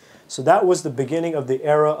 So that was the beginning of the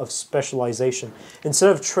era of specialization. Instead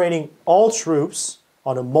of training all troops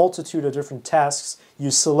on a multitude of different tasks, you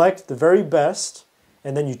select the very best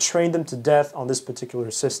and then you train them to death on this particular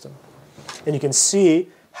system. And you can see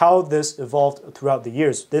how this evolved throughout the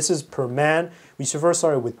years. This is per man. We first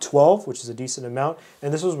started with 12, which is a decent amount,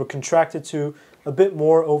 and this was contracted to a bit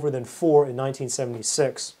more over than 4 in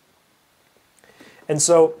 1976. And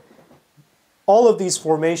so all of these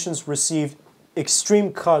formations received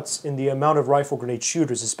extreme cuts in the amount of rifle grenade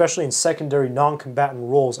shooters, especially in secondary non-combatant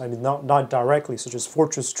roles, I mean not directly, such as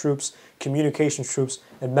fortress troops, communications troops,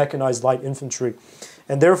 and mechanized light infantry.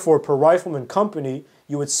 And therefore, per rifleman company,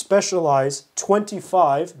 you would specialize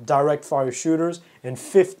 25 direct fire shooters and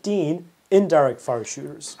 15 indirect fire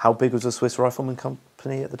shooters. How big was the Swiss Rifleman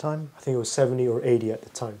Company at the time? I think it was 70 or 80 at the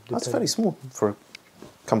time. That's fairly small for a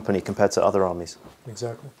company compared to other armies.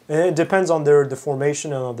 Exactly. And it depends on the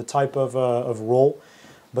formation and on the type of role,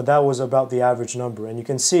 but that was about the average number. And you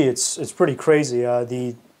can see it's pretty crazy.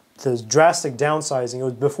 The drastic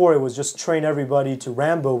downsizing, before it was just train everybody to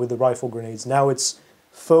Rambo with the rifle grenades. Now it's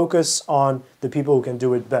focus on the people who can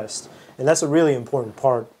do it best. And that's a really important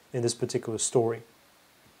part in this particular story.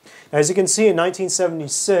 Now, as you can see in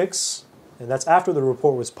 1976, and that's after the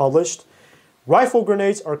report was published, rifle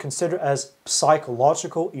grenades are considered as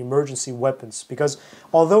psychological emergency weapons because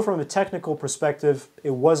although from a technical perspective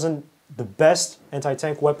it wasn't the best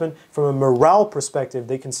anti-tank weapon, from a morale perspective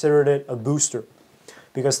they considered it a booster.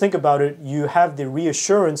 Because think about it, you have the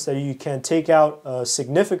reassurance that you can take out a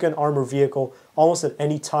significant armored vehicle almost at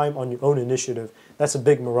any time on your own initiative. That's a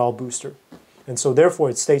big morale booster. And so therefore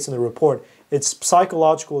it states in the report, its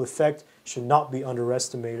psychological effect should not be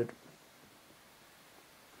underestimated.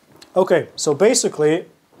 Okay, so basically,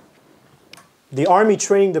 the Army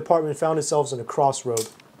Training Department found itself in a crossroad.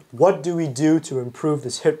 What do we do to improve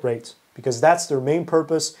this hit rate? Because that's their main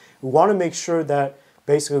purpose. We want to make sure that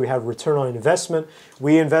basically we have return on investment.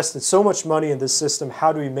 We invested so much money in this system,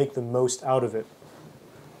 how do we make the most out of it?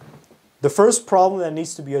 The first problem that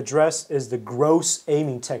needs to be addressed is the gross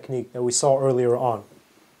aiming technique that we saw earlier on.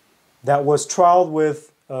 That was trialed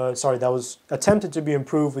with, that was attempted to be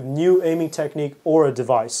improved with new aiming technique or a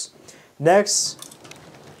device. Next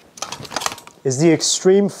is the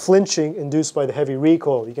extreme flinching induced by the heavy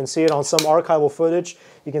recoil. You can see it on some archival footage.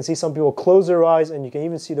 You can see some people close their eyes, and you can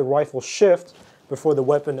even see the rifle shift before the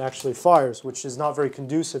weapon actually fires, which is not very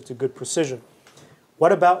conducive to good precision.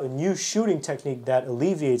 What about a new shooting technique that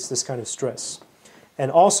alleviates this kind of stress?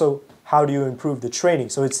 And also, how do you improve the training?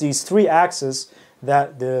 So it's these three axes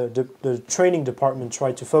that the training department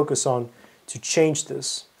tried to focus on to change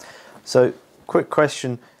this. So, quick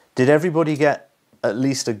question, did everybody get at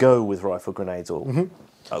least a go with rifle grenades? Or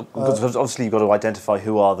because obviously you've got to identify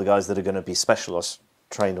who are the guys that are going to be specialists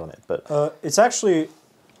trained on it. But it's actually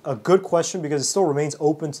a good question because it still remains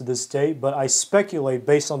open to this day, but I speculate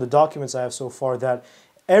based on the documents I have so far that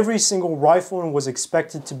every single rifleman was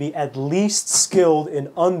expected to be at least skilled in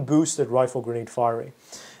unboosted rifle grenade firing.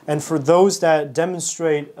 And for those that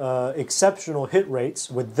demonstrate exceptional hit rates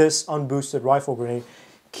with this unboosted rifle grenade,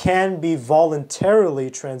 can be voluntarily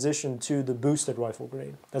transitioned to the boosted rifle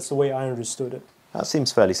grenade. That's the way I understood it. That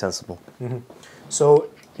seems fairly sensible. So,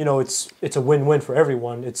 you know, it's a win-win for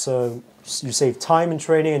everyone. It's you save time in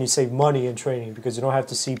training and you save money in training because you don't have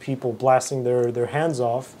to see people blasting their hands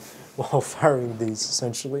off while firing these,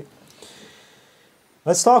 essentially.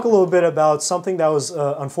 Let's talk a little bit about something that was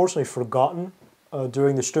unfortunately forgotten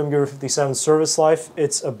during the Sturmgewehr 57 service life.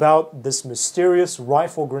 It's about this mysterious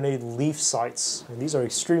rifle grenade leaf sights. And these are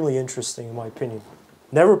extremely interesting in my opinion.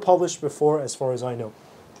 Never published before as far as I know.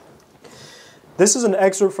 This is an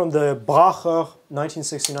excerpt from the Bracher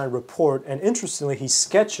 1969 report, and interestingly he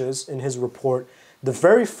sketches in his report the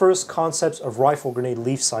very first concepts of rifle grenade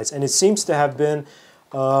leaf sights, and it seems to have been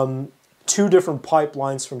two different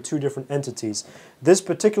pipelines from two different entities. This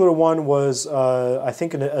particular one was, I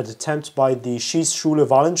think, an attempt by the Schießschule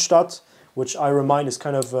Wallenstadt, which I remind is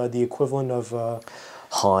kind of the equivalent of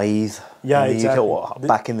Hythe. Yeah, exactly.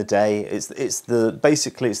 Back in the day,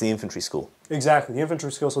 basically it's the infantry school. Exactly, the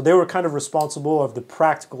infantry school. So they were kind of responsible of the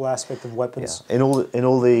practical aspect of weapons. Yeah.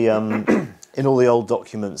 In all the old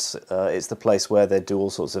documents, it's the place where they do all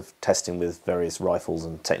sorts of testing with various rifles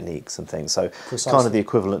and techniques and things. So Precisely. Kind of the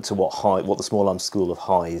equivalent to what the small arms school of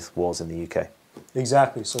Hythe was in the UK.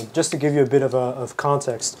 Exactly. So just to give you a bit of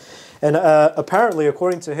context, and apparently,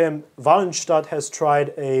 according to him, Wallenstadt has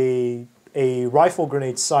tried a rifle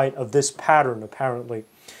grenade sight of this pattern, apparently.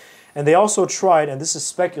 And they also tried, and this is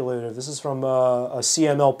speculative, this is from a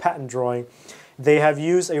CML patent drawing, they have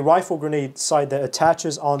used a rifle grenade sight that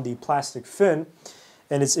attaches on the plastic fin,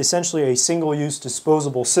 and it's essentially a single-use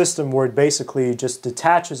disposable system where it basically just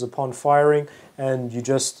detaches upon firing, and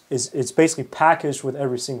it's basically packaged with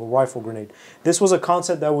every single rifle grenade. This was a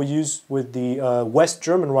concept that was used with the West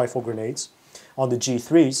German rifle grenades on the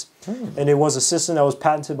G3s, and it was a system that was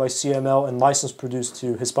patented by CML and license produced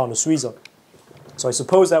to Hispano-Suiza. So I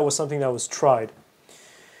suppose that was something that was tried.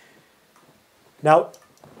 Now,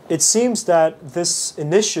 it seems that this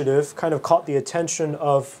initiative kind of caught the attention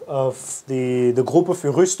of the Gruppe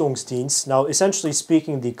für Rüstungsdienst. Now, essentially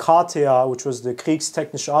speaking, the KTA, which was the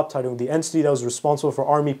Kriegstechnische Abteilung, the entity that was responsible for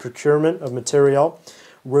army procurement of material,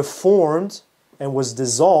 reformed and was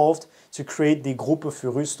dissolved to create the Gruppe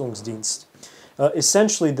für Rüstungsdienst.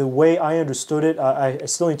 Essentially, the way I understood it, I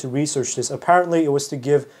still need to research this. Apparently, it was to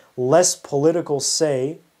give less political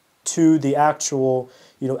say to the actual,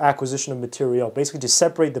 acquisition of material, basically to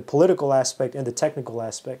separate the political aspect and the technical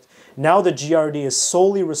aspect. Now the GRD is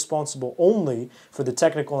solely responsible only for the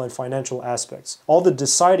technical and financial aspects. All the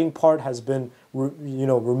deciding part has been,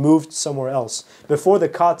 removed somewhere else. Before, the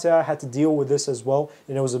KTA had to deal with this as well,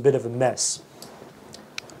 and it was a bit of a mess.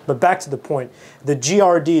 But back to the point, the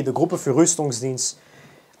GRD, the Gruppe für Rüstungsdienst,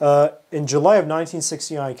 in July of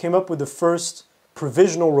 1969 came up with the first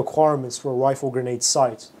provisional requirements for a rifle grenade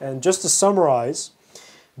sight. And just to summarize,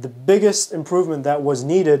 the biggest improvement that was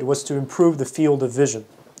needed was to improve the field of vision,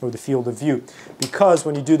 or the field of view. Because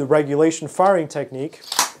when you do the regulation firing technique,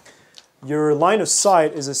 your line of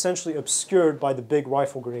sight is essentially obscured by the big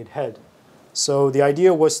rifle grenade head. So the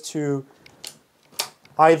idea was to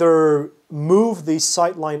either move the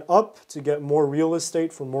sight line up to get more real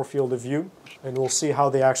estate for more field of view, and we'll see how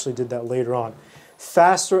they actually did that later on.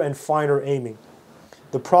 Faster and finer aiming.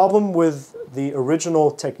 The problem with the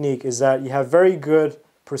original technique is that you have very good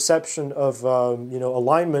perception of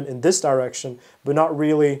alignment in this direction, but not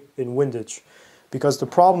really in windage. Because the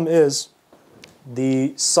problem is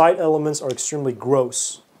the sight elements are extremely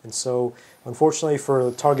gross. And so, unfortunately,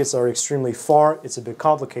 for targets that are extremely far, it's a bit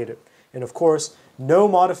complicated. And of course, no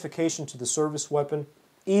modification to the service weapon,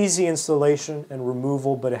 easy installation and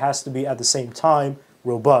removal, but it has to be at the same time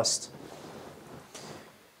robust.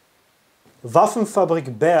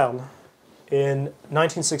 Waffenfabrik Bern in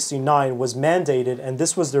 1969 was mandated, and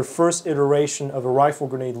this was their first iteration of a rifle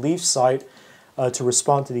grenade leaf sight to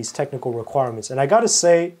respond to these technical requirements. And I gotta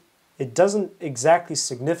say, it doesn't exactly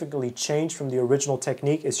significantly change from the original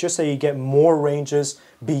technique. It's just that you get more ranges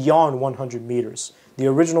beyond 100 meters. The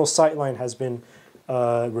original sight line has been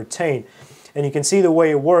retained. And you can see the way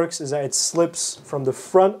it works is that it slips from the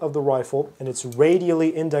front of the rifle and it's radially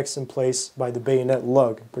indexed in place by the bayonet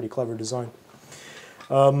lug. Pretty clever design.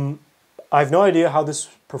 I have no idea how this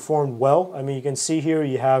performed well. I mean, you can see here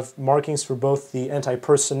you have markings for both the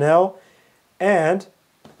anti-personnel and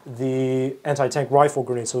the anti-tank rifle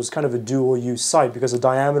grenade. So it's kind of a dual-use sight because the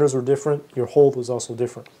diameters were different, your hold was also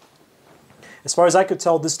different. As far as I could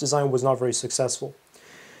tell, this design was not very successful.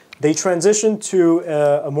 They transitioned to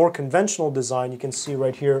a more conventional design. You can see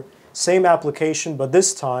right here, same application, but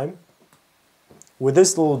this time with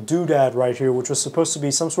this little doodad right here, which was supposed to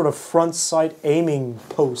be some sort of front sight aiming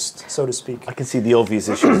post, so to speak. I can see the obvious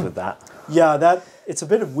issues with that. Yeah, it's a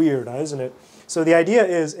bit weird, isn't it? So the idea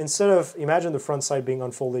is, imagine the front sight being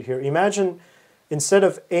unfolded here. Imagine, instead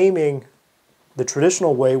of aiming the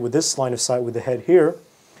traditional way with this line of sight with the head here,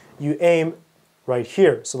 you aim right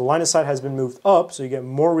here. So the line of sight has been moved up, so you get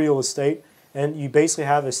more real estate, and you basically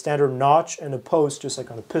have a standard notch and a post, just like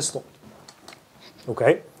on a pistol.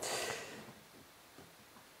 Okay.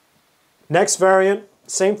 Next variant,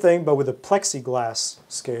 same thing, but with a plexiglass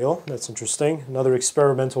scale. That's interesting. Another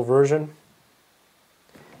experimental version.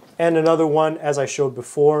 And another one, as I showed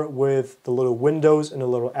before, with the little windows and a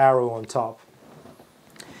little arrow on top.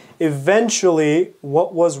 Eventually,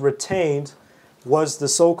 what was retained was the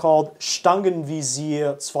so-called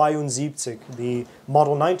Stangenvisier 72, the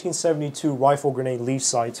model 1972 rifle grenade leaf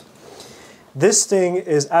sight. This thing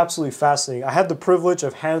is absolutely fascinating. I had the privilege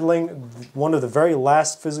of handling one of the very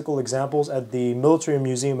last physical examples at the Military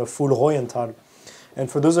Museum of Fulroyenthal. And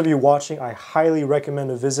for those of you watching, I highly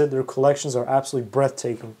recommend a visit. Their collections are absolutely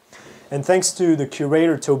breathtaking. And thanks to the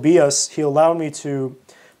curator, Tobias, he allowed me to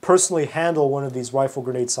personally handle one of these rifle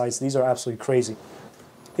grenade sights. These are absolutely crazy.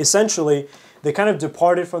 Essentially, they kind of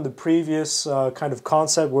departed from the previous kind of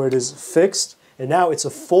concept where it is fixed, and now it's a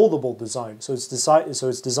foldable design. So it's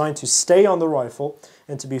designed to stay on the rifle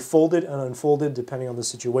and to be folded and unfolded depending on the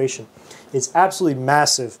situation. It's absolutely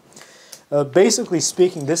massive. Basically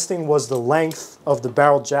speaking, this thing was the length of the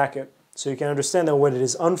barrel jacket. So you can understand that when it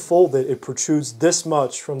is unfolded, it protrudes this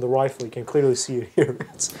much from the rifle. You can clearly see it here.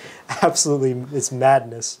 It's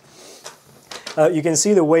madness. You can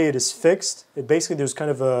see the way it is fixed. Basically, there's kind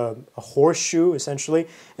of a horseshoe, essentially,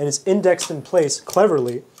 and it's indexed in place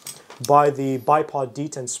cleverly by the bipod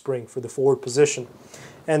detent spring for the forward position.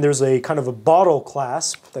 And there's a kind of a bottle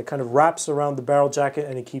clasp that kind of wraps around the barrel jacket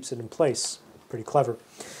and it keeps it in place. Pretty clever.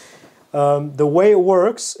 The way it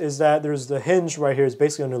works is that there's the hinge right here. It's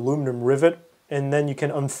basically an aluminum rivet, and then you can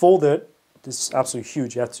unfold it. This is absolutely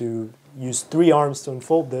huge. You have to use 3 arms to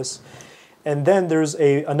unfold this. And then there's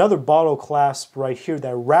another bottle clasp right here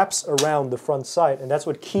that wraps around the front sight, and that's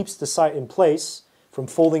what keeps the sight in place from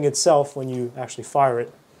folding itself when you actually fire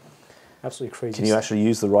it. Absolutely crazy. Can you actually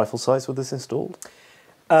use the rifle sights with this installed?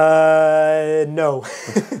 No.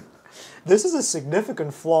 This is a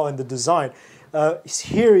significant flaw in the design.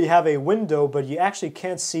 Here you have a window, but you actually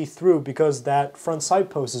can't see through because that front sight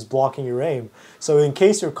post is blocking your aim. So in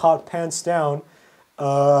case you're caught pants down,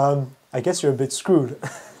 I guess you're a bit screwed,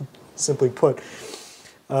 simply put.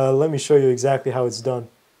 Let me show you exactly how it's done.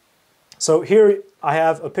 So here I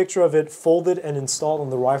have a picture of it folded and installed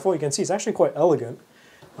on the rifle. You can see it's actually quite elegant.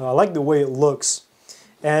 I like the way it looks.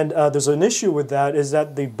 And there's an issue with that is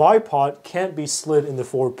that the bipod can't be slid in the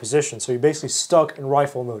forward position. So you're basically stuck in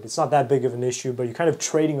rifle mode. It's not that big of an issue, but you're kind of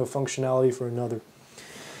trading a functionality for another.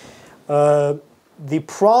 The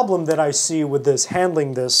problem that I see with this,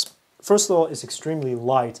 handling this, first of all, it's extremely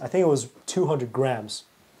light. I think it was 200 grams.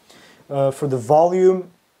 For the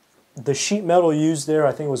volume, the sheet metal used there,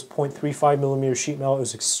 I think it was 0.35 millimeter sheet metal. It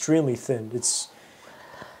was extremely thin.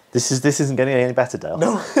 This isn't getting any better, Dale.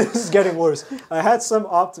 No, this is getting worse. I had some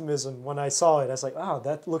optimism when I saw it. I was like, oh,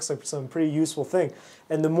 that looks like some pretty useful thing.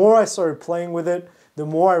 And the more I started playing with it, the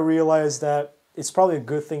more I realized that it's probably a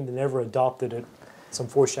good thing they never adopted it. Some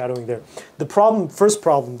foreshadowing there. The first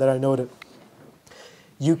problem that I noted,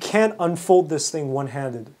 you can't unfold this thing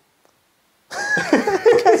one-handed.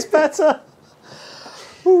 It gets better.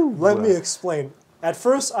 Let me explain. At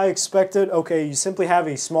first, I expected, okay, you simply have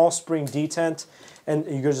a small spring detent, and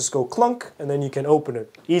you can just go clunk, and then you can open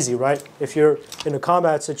it. Easy, right? If you're in a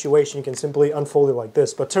combat situation, you can simply unfold it like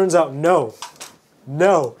this. But turns out, no.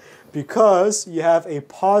 No. Because you have a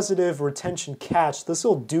positive retention catch, this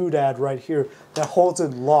little doodad right here, that holds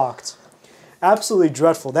it locked. Absolutely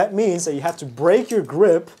dreadful. That means that you have to break your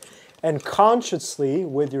grip and consciously,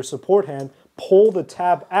 with your support hand, pull the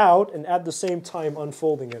tab out and at the same time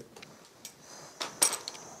unfolding it.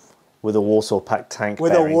 With a Warsaw Pact tank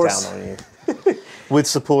bearing down on you. With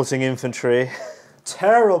supporting infantry.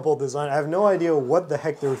 Terrible design. I have no idea what the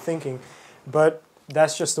heck they were thinking, but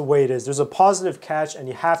that's just the way it is. There's a positive catch and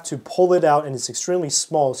you have to pull it out, and it's extremely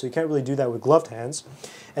small, so you can't really do that with gloved hands.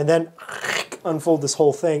 And then unfold this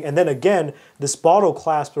whole thing. And then again, this bottle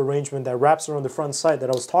clasp arrangement that wraps around the front side that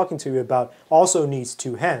I was talking to you about also needs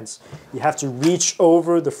two hands. You have to reach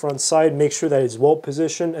over the front side, make sure that it's well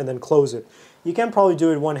positioned, and then close it. You can probably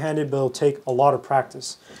do it one-handed, but it'll take a lot of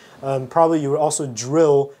practice. Probably you would also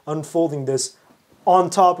drill, unfolding this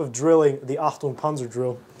on top of drilling the Achtung Panzer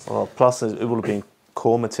drill. Well, plus it would have been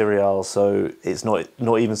core material, so it's not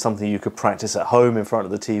even something you could practice at home in front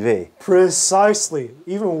of the TV. Precisely.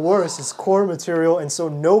 Even worse, it's core material, and so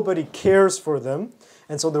nobody cares for them,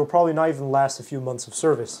 and so they'll probably not even last a few months of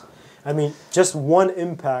service. I mean, just one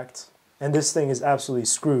impact, and this thing is absolutely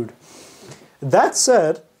screwed. That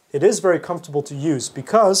said, it is very comfortable to use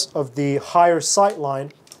because of the higher sight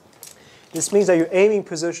line. This means that your aiming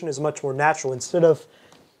position is much more natural. Instead of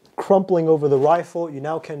crumpling over the rifle, you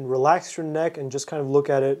now can relax your neck and just kind of look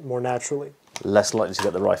at it more naturally. Less likely to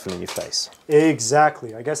get the rifle in your face.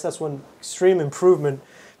 Exactly. I guess that's one extreme improvement,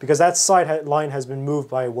 because that sight line has been moved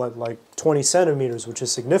by, what, like 20 centimeters, which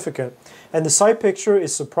is significant. And the sight picture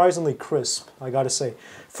is surprisingly crisp, I gotta say.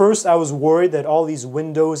 First, I was worried that all these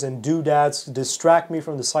windows and doodads distract me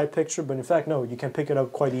from the sight picture, but in fact, no, you can pick it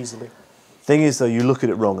up quite easily. Thing is, though, you look at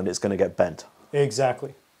it wrong and it's going to get bent.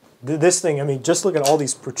 Exactly. This thing, I mean, just look at all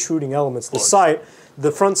these protruding elements. The sight,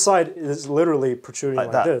 the front side is literally protruding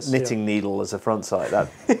like that this. Knitting needle as a front sight. That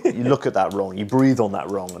you look at that wrong, you breathe on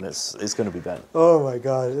that wrong, and it's going to be bent. Oh my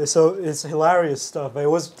God! So it's hilarious stuff. It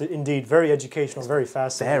was indeed very educational, very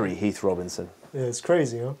fascinating. Very Heath Robinson. Yeah, it's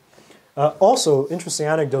crazy, huh? Also, interesting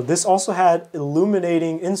anecdote. This also had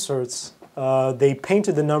illuminating inserts. They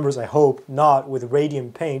painted the numbers, I hope, not with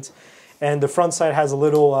radium paint. And the front side has a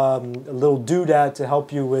little doodad to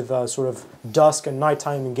help you with sort of dusk and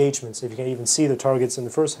nighttime engagements, if you can even see the targets in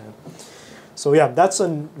the first hand. So yeah, that's a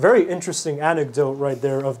very interesting anecdote right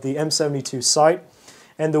there of the M72 sight.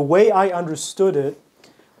 And the way I understood it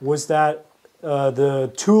was that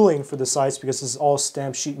the tooling for the sights, because this is all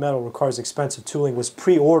stamped sheet metal, requires expensive tooling, was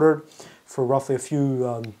pre-ordered for roughly a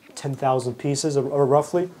few 10,000 pieces, or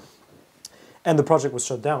roughly, and the project was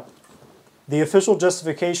shut down. The official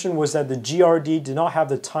justification was that the GRD did not have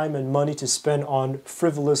the time and money to spend on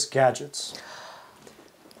frivolous gadgets.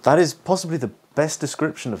 That is possibly the best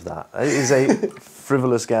description of that. It is a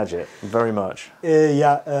frivolous gadget, very much.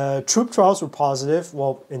 Troop trials were positive,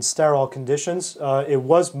 well, in sterile conditions. It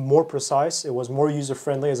was more precise, it was more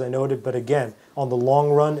user-friendly, as I noted, but again, on the long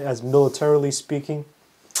run, as militarily speaking...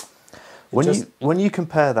 When you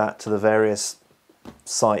compare that to the various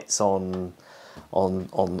sites on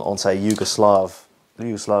say Yugoslavian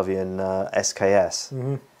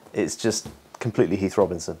SKS, it's just completely Heath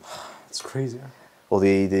Robinson. It's crazy. Or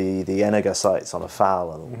the Enega sites on a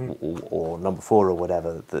FAL or number 4 or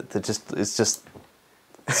whatever. It's just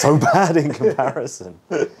so bad in comparison.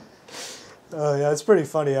 Yeah, it's pretty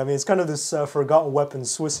funny. I mean, it's kind of this Forgotten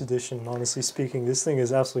Weapons Swiss edition, honestly speaking. This thing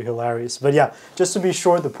is absolutely hilarious. But yeah, just to be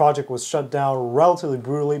short, the project was shut down relatively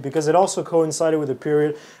brutally because it also coincided with a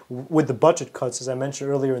period with the budget cuts, as I mentioned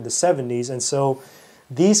earlier, in the 70s. And so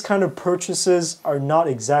these kind of purchases are not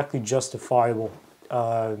exactly justifiable.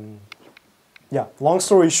 Yeah, long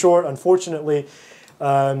story short, unfortunately,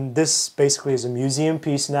 this basically is a museum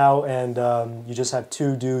piece now, and you just have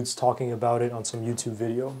two dudes talking about it on some YouTube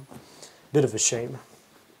video. Bit of a shame.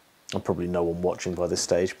 And probably no one watching by this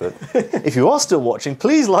stage, but if you are still watching,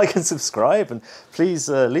 please like and subscribe, and please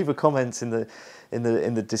leave a comment in the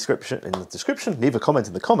description. Leave a comment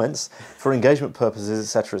in the comments for engagement purposes,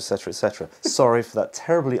 etc., etc., etc. Sorry for that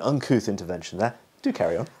terribly uncouth intervention there. Do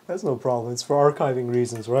carry on. That's no problem. It's for archiving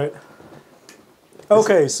reasons, right?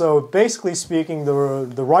 Okay, so basically speaking,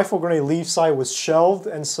 the rifle grenade leaf sight was shelved,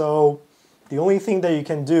 and so the only thing that you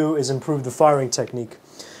can do is improve the firing technique.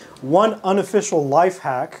 One unofficial life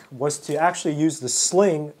hack was to actually use the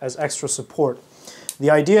sling as extra support.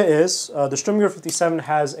 The idea is, the Sturmgewehr 57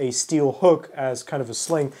 has a steel hook as kind of a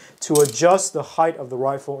sling to adjust the height of the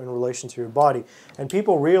rifle in relation to your body. And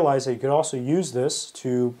people realize that you could also use this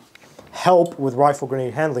to help with rifle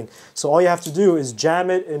grenade handling. So all you have to do is jam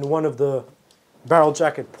it in one of the barrel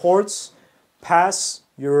jacket ports, pass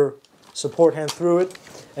your support hand through it,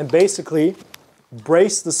 and basically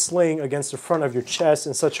brace the sling against the front of your chest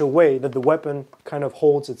in such a way that the weapon kind of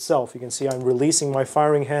holds itself. You can see I'm releasing my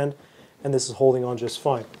firing hand, and this is holding on just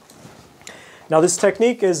fine. Now this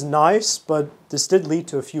technique is nice, but this did lead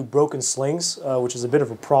to a few broken slings, which is a bit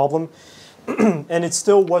of a problem. And it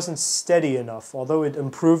still wasn't steady enough, although it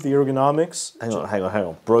improved the ergonomics. Hang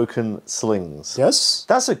on. Broken slings. Yes?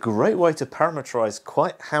 That's a great way to parameterize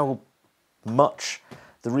quite how much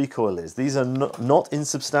the recoil is. These are not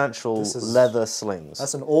insubstantial leather slings.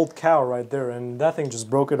 That's an old cow right there, and that thing just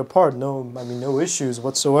broke it apart. No issues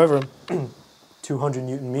whatsoever. 200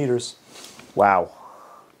 Newton meters. Wow.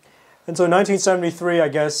 And so in 1973, I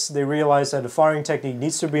guess, they realized that the firing technique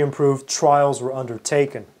needs to be improved. Trials were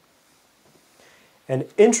undertaken. And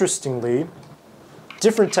interestingly,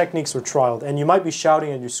 different techniques were trialed. And you might be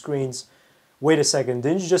shouting at your screens, wait a second,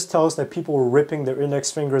 didn't you just tell us that people were ripping their index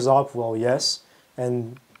fingers off? Well, yes.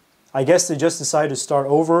 And I guess they just decided to start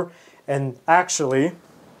over and actually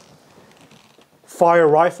fire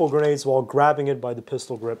rifle grenades while grabbing it by the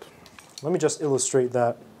pistol grip. Let me just illustrate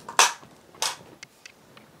that.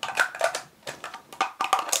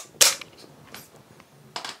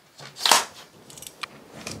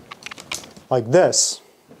 Like this.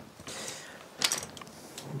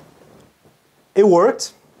 It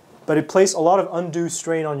worked, but it placed a lot of undue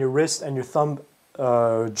strain on your wrist and your thumb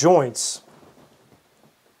joints.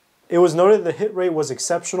 It was noted the hit rate was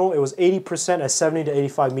exceptional. It was 80% at 70 to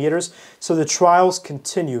 85 meters, so the trials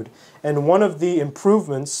continued. And one of the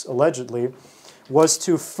improvements, allegedly, was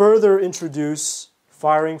to further introduce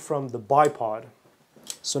firing from the bipod.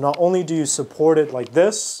 So not only do you support it like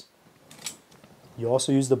this, you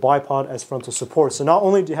also use the bipod as frontal support. So not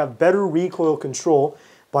only do you have better recoil control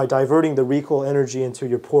by diverting the recoil energy into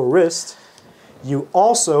your poor wrist, you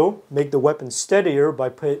also make the weapon steadier by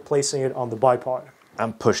placing it on the bipod.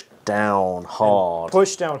 And push down hard. And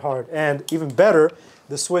push down hard. And even better,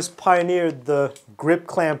 the Swiss pioneered the grip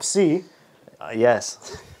clamp C.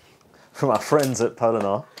 Yes, from our friends at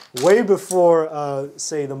Polinar. Way before,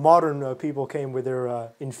 say, the modern people came with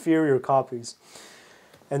their inferior copies.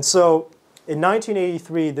 And so, in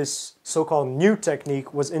 1983, this so-called new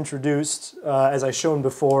technique was introduced, as I shown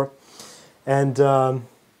before. And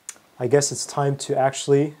I guess it's time to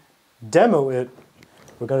actually demo it.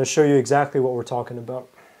 We're going to show you exactly what we're talking about.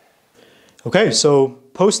 Okay, so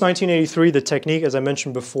post-1983, the technique, as I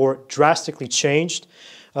mentioned before, drastically changed.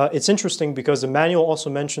 It's interesting because the manual also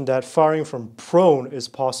mentioned that firing from prone is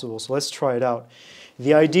possible. So let's try it out.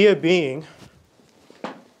 The idea being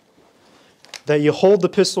that you hold the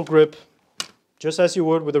pistol grip just as you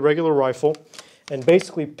would with a regular rifle and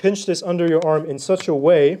basically pinch this under your arm in such a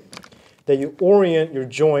way that you orient your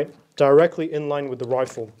joint directly in line with the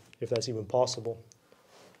rifle, if that's even possible.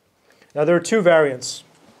 Now there are two variants.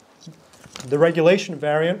 The regulation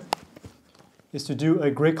variant is to do a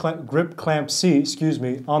grip clamp C,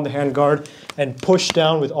 on the handguard and push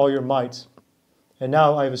down with all your might. And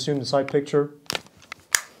now I've assumed the sight picture.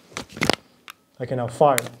 I can now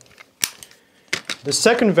fire. The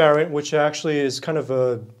second variant, which actually is kind of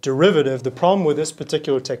a derivative, the problem with this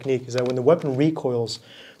particular technique is that when the weapon recoils,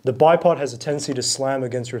 the bipod has a tendency to slam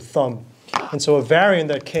against your thumb. And so a variant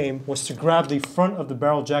that came was to grab the front of the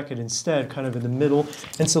barrel jacket instead, kind of in the middle,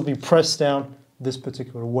 and simply press down this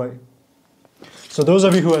particular way. So those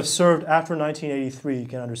of you who have served after 1983, you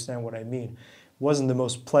can understand what I mean. It wasn't the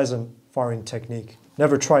most pleasant firing technique.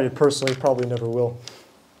 Never tried it personally, probably never will.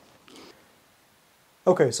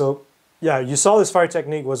 Okay, so yeah, you saw this fire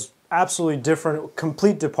technique was absolutely different,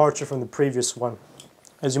 complete departure from the previous one.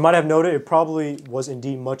 As you might have noted, it probably was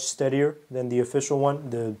indeed much steadier than the official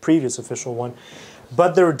one, the previous official one.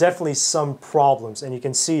 But there were definitely some problems, and you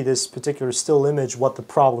can see this particular still image what the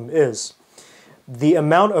problem is. The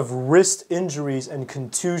amount of wrist injuries and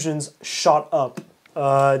contusions shot up.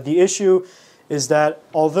 The issue is that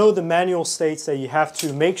although the manual states that you have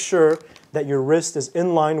to make sure that your wrist is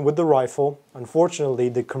in line with the rifle, unfortunately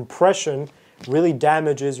the compression really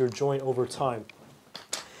damages your joint over time.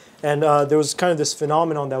 And there was kind of this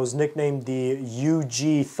phenomenon that was nicknamed the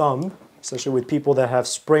UG thumb, especially with people that have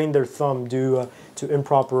sprained their thumb due to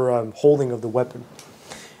improper holding of the weapon.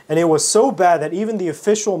 And it was so bad that even the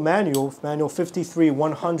official manual, Manual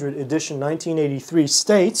 53-100 edition 1983,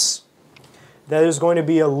 states that there's going to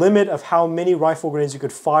be a limit of how many rifle grenades you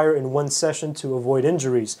could fire in one session to avoid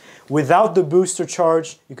injuries. Without the booster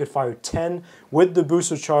charge, you could fire 10. With the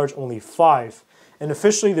booster charge, only 5. And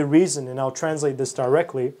officially the reason, and I'll translate this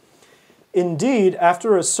directly, indeed,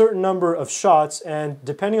 after a certain number of shots, and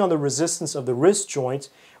depending on the resistance of the wrist joint,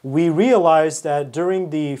 we realized that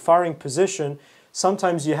during the firing position,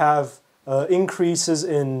 sometimes you have increases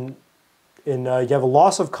you have a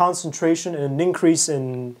loss of concentration and an increase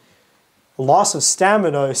in loss of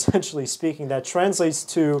stamina, essentially speaking, that translates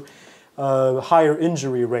to higher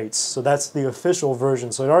injury rates. So that's the official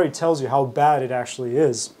version. So it already tells you how bad it actually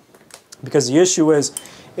is. Because the issue is,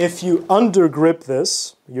 if you undergrip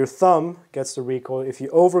this, your thumb gets the recoil. If you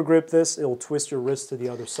overgrip this, it'll twist your wrist to the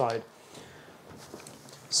other side.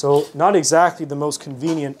 So not exactly the most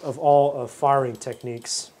convenient of all firing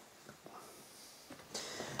techniques.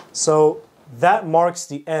 So that marks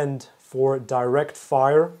the end for direct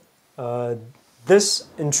fire. This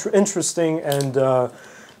interesting and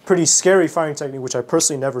pretty scary firing technique, which I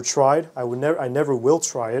personally never tried, I never will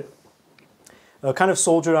try it, kind of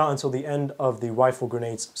soldiered out until the end of the rifle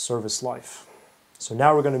grenade's service life. So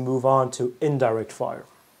now we're going to move on to indirect fire.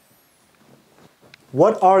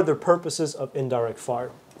 What are the purposes of indirect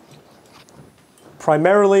fire?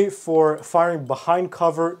 Primarily for firing behind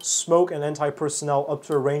cover, smoke, and anti-personnel up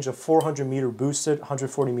to a range of 400 meter boosted,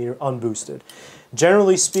 140 meter unboosted.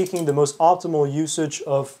 Generally speaking, the most optimal usage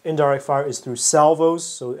of indirect fire is through salvos,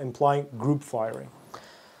 so implying group firing.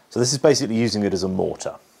 So this is basically using it as a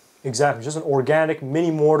mortar. Exactly, just an organic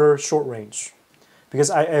mini mortar short range.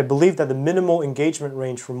 Because I believe that the minimal engagement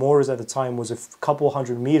range for mortars at the time was a couple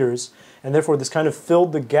hundred meters, and therefore this kind of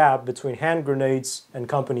filled the gap between hand grenades and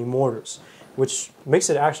company mortars, which makes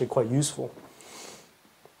it actually quite useful.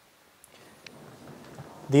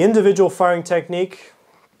 The individual firing technique,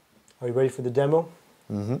 are you ready for the demo?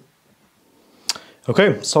 Mm-hmm. Okay,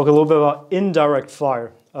 let's talk a little bit about indirect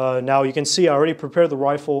fire. Now you can see I already prepared the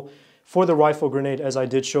rifle for the rifle grenade as I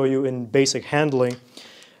did show you in basic handling.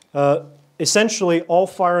 Essentially, all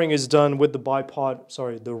firing is done with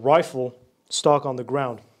the rifle stock on the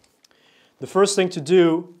ground. The first thing to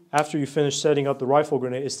do after you finish setting up the rifle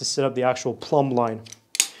grenade is to set up the actual plumb line.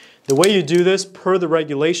 The way you do this, per the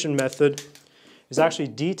regulation method, is actually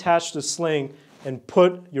detach the sling and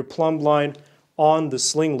put your plumb line on the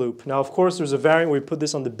sling loop. Now, of course, there's a variant where you put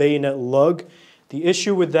this on the bayonet lug. The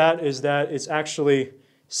issue with that is that it's actually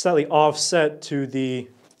slightly offset to the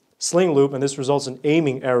sling loop, and this results in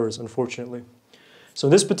aiming errors, unfortunately. So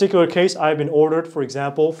in this particular case, I've been ordered, for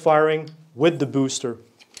example, firing with the booster.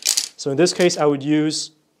 So in this case, I would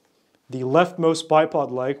use the leftmost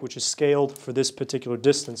bipod leg, which is scaled for this particular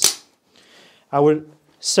distance. I would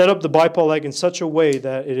set up the bipod leg in such a way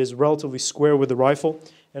that it is relatively square with the rifle,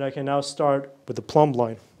 and I can now start with the plumb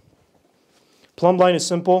line. Plumb line is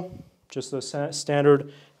simple, just a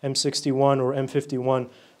standard M61 or M51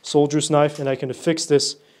 soldier's knife, and I can affix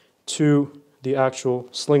this to the actual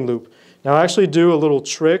sling loop. Now I actually do a little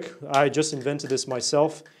trick. I just invented this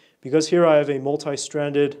myself. Because here I have a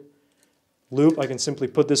multi-stranded loop, I can simply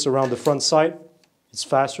put this around the front sight. It's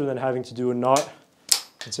faster than having to do a knot,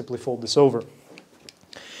 and simply fold this over.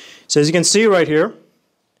 So as you can see right here,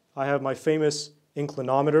 I have my famous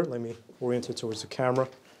inclinometer. Let me orient it towards the camera.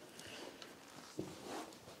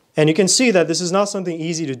 And you can see that this is not something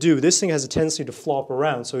easy to do. This thing has a tendency to flop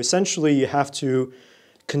around. So essentially you have to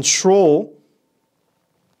control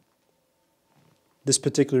this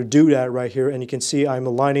particular doodad right here, and you can see I'm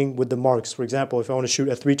aligning with the marks. For example, if I want to shoot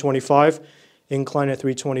at 325, incline at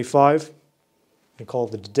 325, and call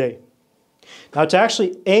it a day. Now to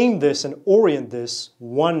actually aim this and orient this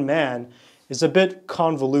one man is a bit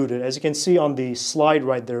convoluted. As you can see on the slide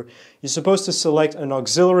right there, you're supposed to select an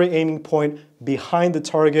auxiliary aiming point behind the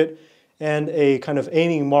target and a kind of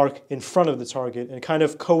aiming mark in front of the target, and kind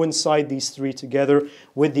of coincide these three together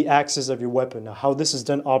with the axis of your weapon. Now how this is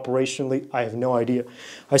done operationally, I have no idea.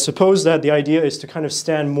 I suppose that the idea is to kind of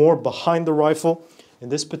stand more behind the rifle. In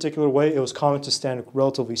this particular way, it was common to stand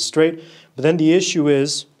relatively straight, but then the issue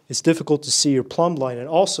is it's difficult to see your plumb line, and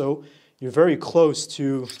also you're very close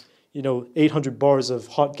to 800 bars of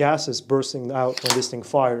hot gases bursting out when this thing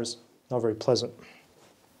fires. Not very pleasant.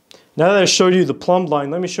 Now that I showed you the plumb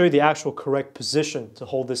line, let me show you the actual correct position to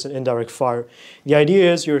hold this in indirect fire. The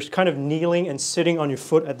idea is you're kind of kneeling and sitting on your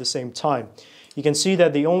foot at the same time. You can see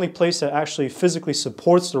that the only place that actually physically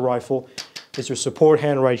supports the rifle is your support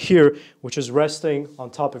hand right here, which is resting on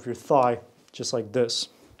top of your thigh, just like this.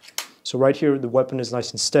 So right here, the weapon is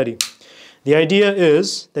nice and steady. The idea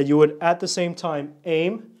is that you would, at the same time,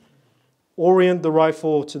 aim, orient the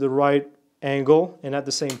rifle to the right angle, and at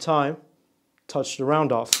the same time, touch the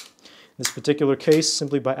round off. In this particular case,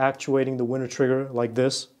 simply by actuating the winner trigger like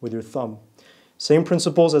this with your thumb. Same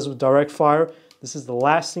principles as with direct fire. This is the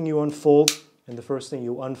last thing you unfold and the first thing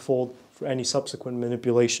you unfold for any subsequent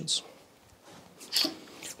manipulations.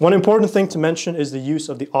 One important thing to mention is the use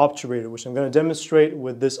of the obturator, which I'm going to demonstrate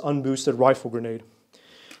with this unboosted rifle grenade.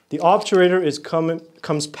 The obturator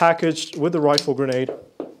comes packaged with the rifle grenade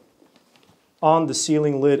on the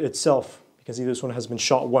ceiling lid itself. You can see this one has been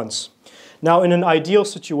shot once. Now, in an ideal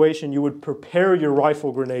situation, you would prepare your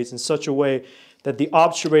rifle grenades in such a way that the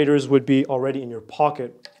obturators would be already in your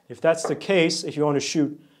pocket. If that's the case, if you want to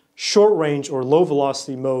shoot short range or low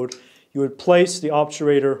velocity mode, you would place the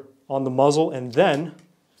obturator on the muzzle and then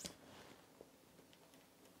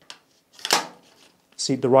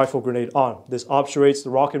seat the rifle grenade on. This obturates the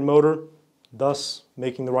rocket motor, thus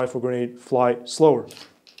making the rifle grenade fly slower.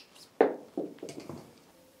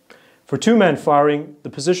 For two-man firing, the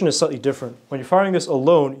position is slightly different. When you're firing this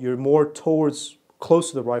alone, you're more close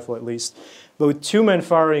to the rifle at least. But with two-man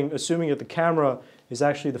firing, assuming that the camera is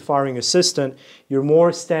actually the firing assistant, you're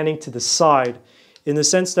more standing to the side in the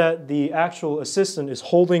sense that the actual assistant is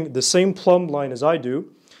holding the same plumb line as I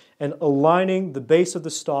do and aligning the base of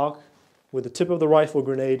the stock with the tip of the rifle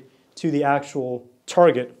grenade to the actual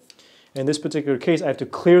target. In this particular case, I have to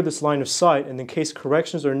clear this line of sight, and in case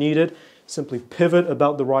corrections are needed, simply pivot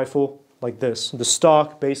about the rifle like this. The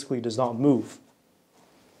stock basically does not move.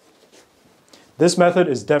 This method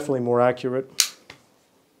is definitely more accurate.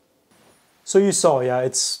 So you saw, yeah,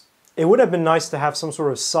 it would have been nice to have some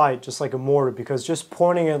sort of sight, just like a mortar, because just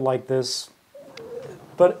pointing it like this,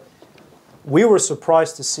 but we were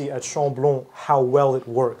surprised to see at Chamblon how well it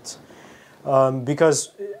worked.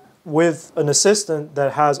 Because with an assistant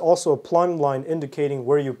that has also a plumb line indicating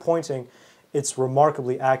where you're pointing, it's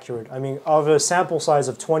remarkably accurate. I mean, of a sample size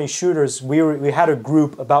of 20 shooters, we had a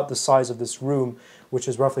group about the size of this room, which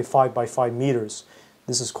is roughly 5 by 5 meters.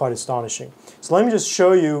 This is quite astonishing. So let me just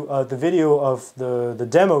show you the video of the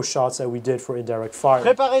demo shots that we did for indirect fire.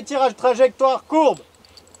 Préparez tirage trajectoire courbe.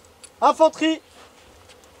 Infanterie.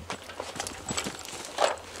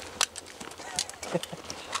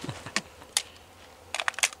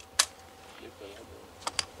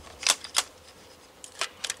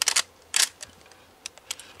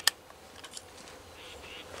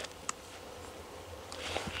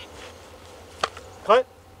 Prêt.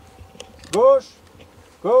 Gauche,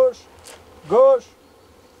 gauche, gauche.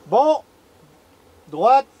 Bon.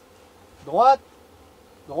 Droite, droite,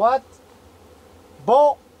 droite.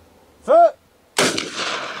 Bon. Feu.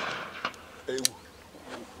 Elle est où?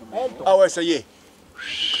 Ah ouais, ça y est.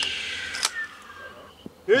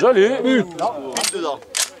 Joli. Non, vite dedans.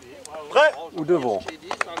 Prêt. Ou devant.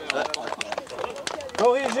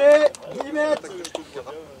 Corrigez. 10 mètres.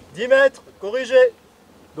 10 mètres. Corrigez.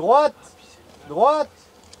 Droite, droite,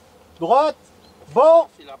 droite. Bon.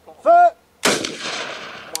 Feu.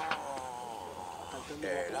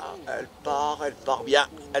 Et là, elle part bien,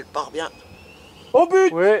 elle part bien. Au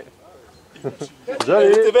but. Oui.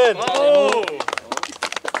 Joli. C'était Ben. Oh.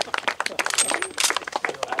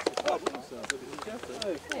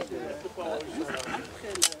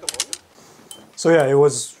 So yeah, it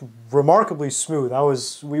was remarkably smooth.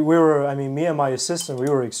 I mean, me and my assistant, we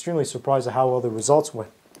were extremely surprised at how well the results went.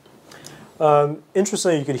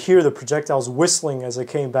 Interestingly, you could hear the projectiles whistling as they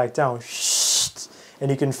came back down, and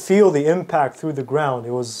you can feel the impact through the ground.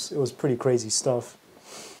 It was pretty crazy stuff.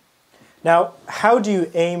 Now, how do you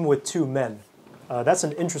aim with two men? That's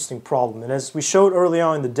an interesting problem, and as we showed early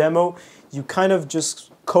on in the demo, you kind of just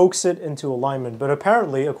coax it into alignment, but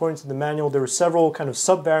apparently, according to the manual, there were several kind of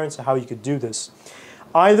sub-variants of how you could do this.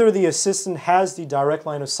 Either the assistant has the direct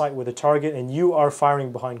line of sight with a target and you are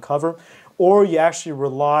firing behind cover, or you actually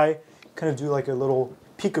rely, kind of do like a little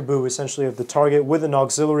peekaboo essentially of the target with an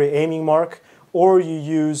auxiliary aiming mark, or you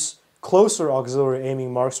use closer auxiliary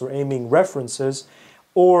aiming marks or aiming references,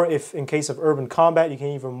 or if in case of urban combat, you can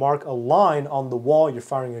even mark a line on the wall you're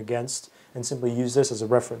firing against and simply use this as a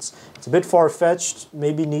reference. It's a bit far-fetched,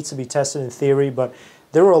 maybe needs to be tested in theory, but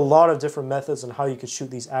there are a lot of different methods on how you could shoot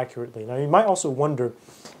these accurately. Now you might also wonder,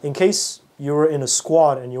 in case you were in a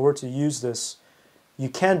squad and you were to use this, you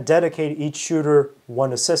can't dedicate each shooter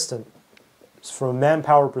one assistant. So from a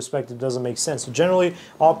manpower perspective, it doesn't make sense. So generally,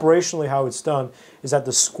 operationally how it's done is that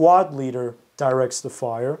the squad leader directs the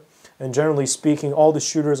fire, and generally speaking, all the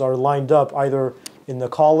shooters are lined up either in the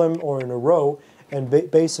column or in a row, and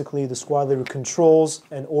basically the squad leader controls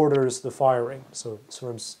and orders the firing. So it's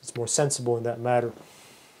more sensible in that matter.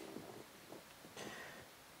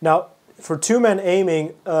 Now, for two-man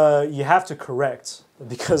aiming, you have to correct,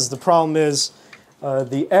 because the problem is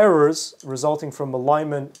the errors resulting from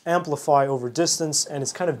alignment amplify over distance, and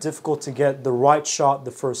it's kind of difficult to get the right shot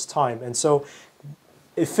the first time. And so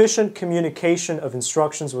efficient communication of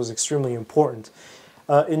instructions was extremely important.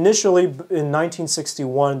 Initially, in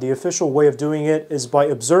 1961, the official way of doing it is by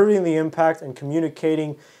observing the impact and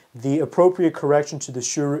communicating the appropriate correction to the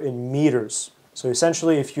shooter in meters. So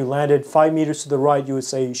essentially, if you landed 5 meters to the right, you would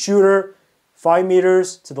say, shooter, 5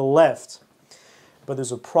 meters to the left. But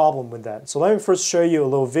there's a problem with that. So let me first show you a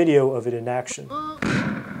little video of it in action.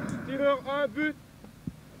 Tireur 1, but.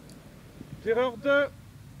 Tireur 2,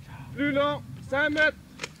 plus lent, 5 mètres.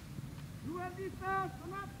 Nouvelle distance,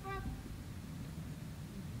 on a fait.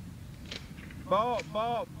 Bon.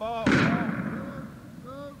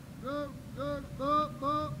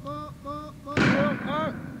 Tireur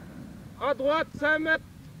 1, à droite, 5 mètres.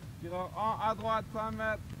 Tireur 1, à droite, 5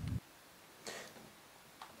 mètres.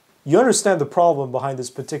 You understand the problem behind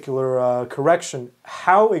this particular correction.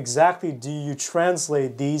 How exactly do you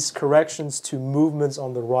translate these corrections to movements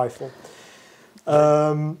on the rifle?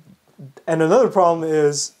 And another problem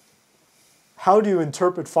is, how do you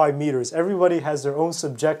interpret 5 meters? Everybody has their own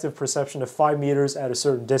subjective perception of 5 meters at a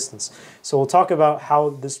certain distance. So we'll talk about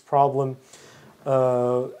how this problem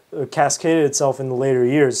cascaded itself in the later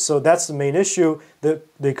years. So that's the main issue.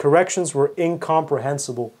 The corrections were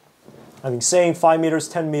incomprehensible. I mean, saying 5 meters,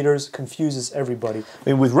 10 meters confuses everybody. I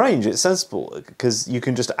mean, with range, it's sensible because you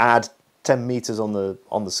can just add 10 meters on the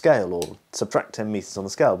scale or subtract 10 meters on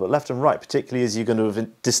the scale. But left and right, particularly as you're going to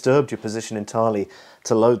have disturbed your position entirely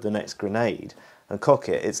to load the next grenade and cock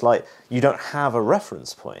it, it's like you don't have a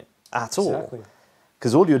reference point at all. Exactly.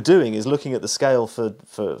 Because all you're doing is looking at the scale for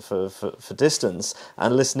distance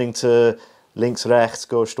and listening to links, rechts,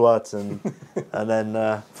 gauche, droite, and then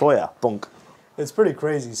Feuer, bonk. It's pretty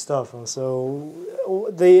crazy stuff. So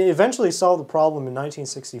they eventually solved the problem in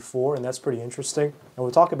 1964, and that's pretty interesting. And we'll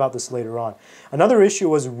talk about this later on. Another issue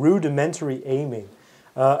was rudimentary aiming.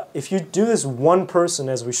 If you do this one person,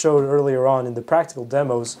 as we showed earlier on in the practical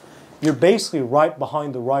demos, you're basically right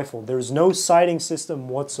behind the rifle. There's no sighting system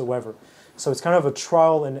whatsoever. So it's kind of a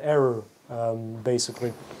trial and error,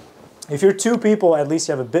 basically. If you're two people, at least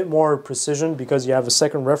you have a bit more precision because you have a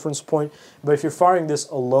second reference point. But if you're firing this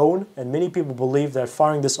alone, and many people believe that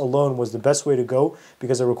firing this alone was the best way to go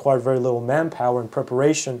because it required very little manpower and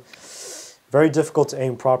preparation, very difficult to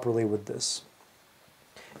aim properly with this.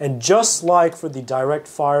 And just like for the direct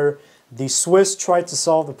fire, the Swiss tried to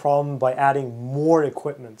solve the problem by adding more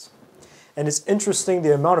equipment. And it's interesting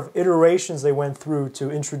the amount of iterations they went through to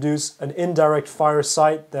introduce an indirect fire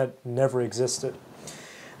sight that never existed.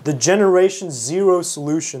 The Generation Zero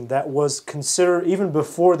solution that was considered even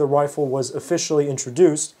before the rifle was officially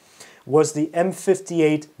introduced was the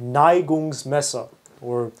M58 Neigungsmesser,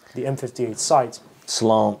 or the M58 sight.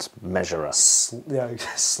 Slant measurer.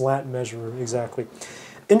 Slant measurer, exactly.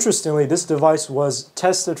 Interestingly, this device was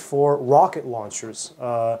tested for rocket launchers.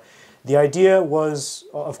 The idea was,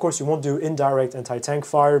 of course, you won't do indirect anti-tank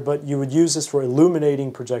fire, but you would use this for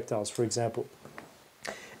illuminating projectiles, for example.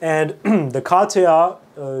 And the KTA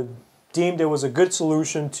deemed it was a good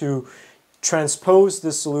solution to transpose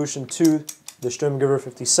this solution to the Sturmgewehr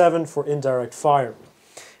 57 for indirect fire.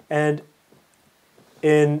 And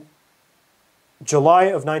in July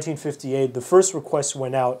of 1958, the first request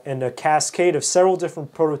went out, and a cascade of several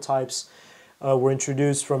different prototypes were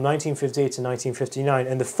introduced from 1958 to 1959.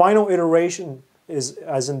 And the final iteration is,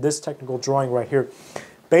 as in this technical drawing right here.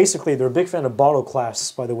 Basically, they're a big fan of bottle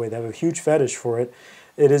clasps, by the way. They have a huge fetish for it.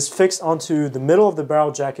 It is fixed onto the middle of the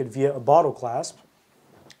barrel jacket via a bottle clasp.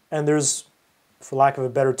 And there's, for lack of a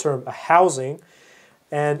better term, a housing.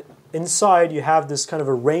 And inside you have this kind of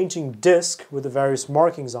arranging disc with the various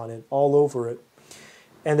markings on it, all over it.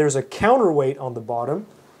 And there's a counterweight on the bottom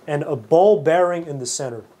and a ball bearing in the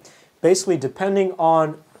center. Basically, depending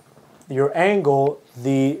on your angle,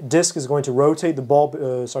 the disc is going to rotate.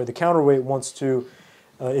 The counterweight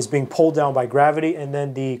is being pulled down by gravity, and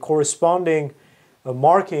then the corresponding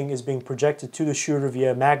marking is being projected to the shooter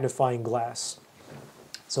via magnifying glass.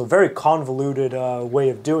 So, a very convoluted way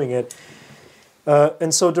of doing it.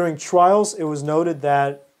 And so during trials, it was noted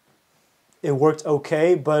that it worked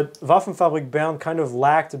okay, but Waffenfabrik Bern kind of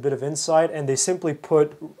lacked a bit of insight, and they simply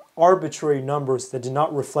put arbitrary numbers that did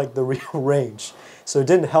not reflect the real range. So it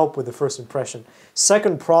didn't help with the first impression.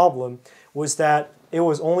 Second problem was that it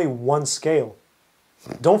was only one scale.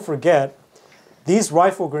 Don't forget, these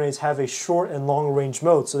rifle grenades have a short and long range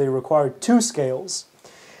mode, so they require 2 scales.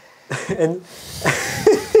 And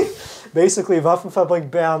basically, Waffenfabrik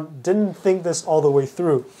Bern didn't think this all the way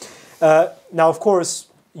through. Now, of course,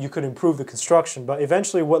 you could improve the construction. But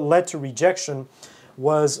eventually what led to rejection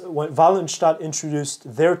was when Wallenstadt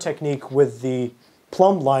introduced their technique with the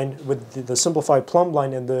plumb line, with the simplified plumb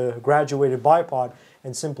line and the graduated bipod,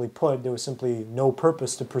 and simply put, there was simply no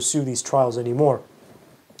purpose to pursue these trials anymore.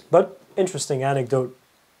 But interesting anecdote.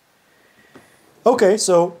 Okay,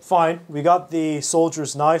 so fine, we got the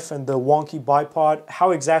soldier's knife and the wonky bipod. How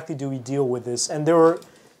exactly do we deal with this? And there were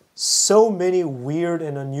so many weird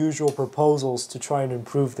and unusual proposals to try and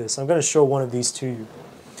improve this. I'm going to show one of these to you.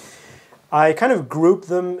 I kind of grouped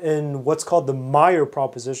them in what's called the Meyer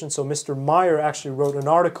proposition. So Mr. Meyer actually wrote an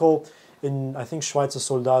article in, I think, Schweizer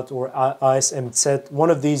Soldat or ASMZ, one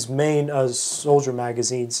of these main soldier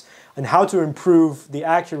magazines, on how to improve the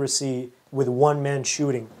accuracy with one-man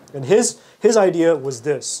shooting. And his idea was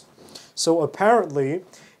this. So apparently,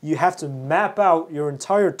 you have to map out your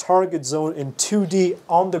entire target zone in 2D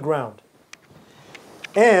on the ground.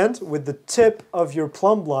 And with the tip of your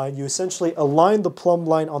plumb line, you essentially align the plumb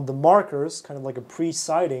line on the markers, kind of like a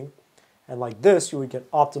pre-sighting, and like this, you would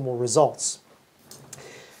get optimal results.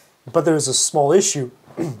 But there's a small issue.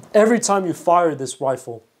 Every time you fire this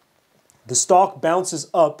rifle, the stock bounces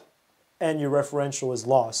up and your referential is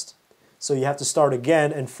lost. So you have to start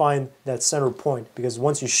again and find that center point, because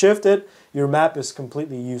once you shift it, your map is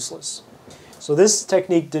completely useless. So this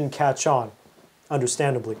technique didn't catch on,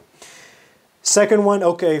 understandably. Second one,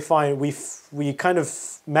 okay, fine. We kind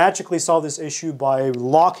of magically solved this issue by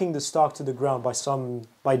locking the stock to the ground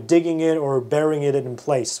by digging it or burying it in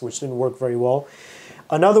place, which didn't work very well.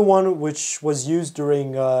 Another one, which was used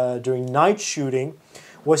during night shooting,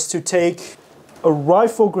 was to take a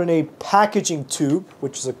rifle grenade packaging tube,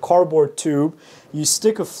 which is a cardboard tube. You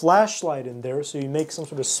stick a flashlight in there, so you make some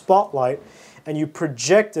sort of spotlight, and you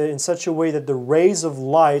project it in such a way that the rays of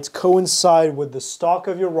light coincide with the stock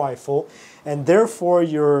of your rifle, and therefore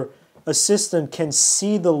your assistant can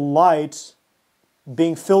see the light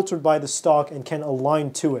being filtered by the stock and can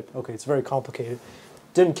align to it. Okay, it's very complicated.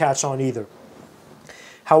 Didn't catch on either.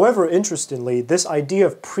 However, interestingly, this idea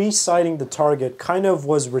of pre-sighting the target kind of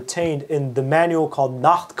was retained in the manual called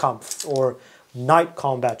Nachtkampf, or night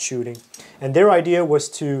combat shooting. And their idea was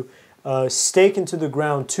to stake into the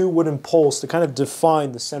ground two wooden poles to kind of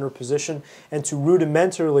define the center position, and to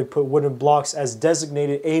rudimentarily put wooden blocks as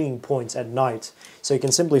designated aiming points at night. So you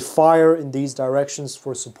can simply fire in these directions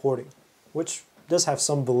for supporting, which does have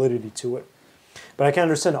some validity to it. But I can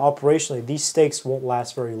understand operationally, these stakes won't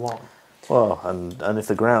last very long. Well, and if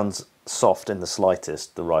the ground's soft in the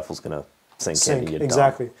slightest, the rifle's going to sink in and you're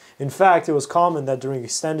exactly. done. In fact, it was common that during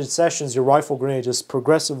extended sessions, your rifle grenade just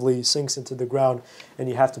progressively sinks into the ground and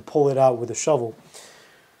you have to pull it out with a shovel.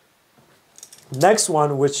 Next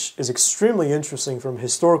one, which is extremely interesting from a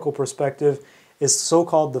historical perspective, is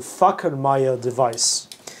so-called the Fackelmeier device.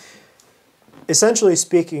 Essentially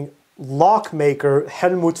speaking, lockmaker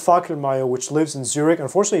Helmut Fackelmeier, which lives in Zurich,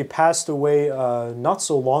 unfortunately passed away not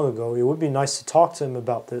so long ago. It would be nice to talk to him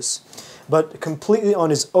about this. But completely on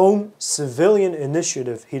his own civilian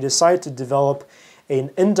initiative, he decided to develop an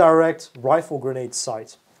indirect rifle grenade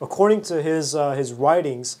sight. According to his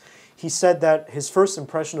writings, he said that his first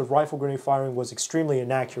impression of rifle grenade firing was extremely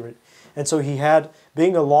inaccurate. And so he had,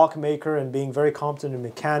 being a lockmaker and being very competent in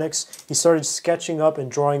mechanics, he started sketching up and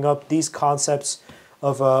drawing up these concepts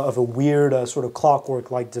of a weird sort of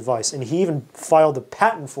clockwork-like device. And he even filed a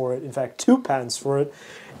patent for it, in fact 2 patents for it,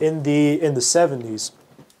 in the 70s.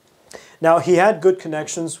 Now, he had good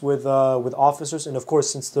connections with officers, and of course,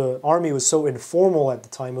 since the army was so informal at the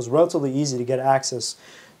time, it was relatively easy to get access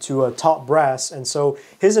to top brass, and so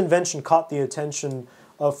his invention caught the attention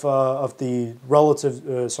of the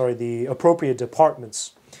the appropriate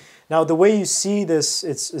departments. Now, the way you see this,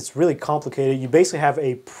 it's really complicated. You basically have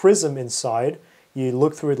a prism inside. You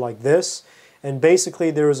look through it like this, and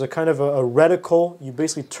basically there is a kind of a reticle. You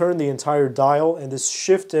basically turn the entire dial, and this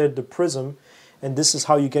shifted the prism, and this is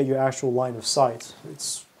how you get your actual line of sight.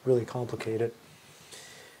 It's really complicated.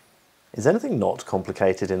 Is anything not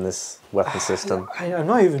complicated in this weapon system?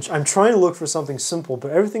 I'm trying to look for something simple,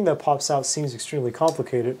 but everything that pops out seems extremely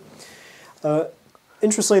complicated.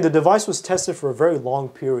 Interestingly, the device was tested for a very long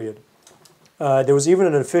period. There was even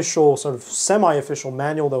an official, sort of semi-official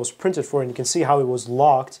manual that was printed for it, and you can see how it was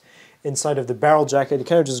locked inside of the barrel jacket. It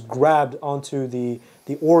kind of just grabbed onto the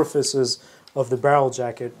orifices of the barrel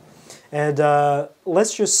jacket. And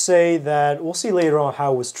let's just say that, we'll see later on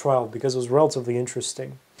how it was trialed, because it was relatively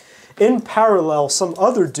interesting. In parallel, some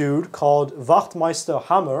other dude called Wachtmeister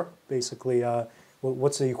Hammer, basically,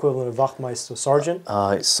 what's the equivalent of Wachtmeister? Sergeant?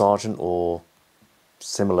 It's sergeant or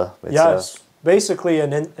similar. It's basically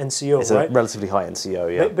an NCO, It's right? a relatively high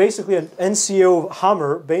NCO, yeah. Basically, an NCO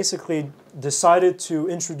Hammer basically decided to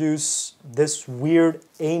introduce this weird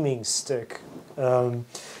aiming stick.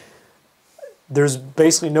 There's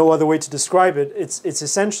basically no other way to describe it. It's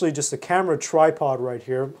essentially just a camera tripod right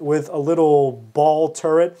here with a little ball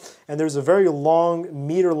turret, and there's a very long,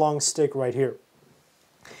 meter-long stick right here.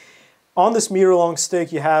 On this meter-long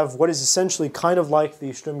stick, you have what is essentially kind of like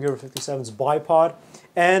the Sturmgewehr 57's bipod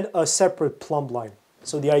and a separate plumb line.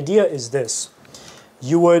 So the idea is this.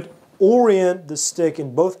 You would orient the stick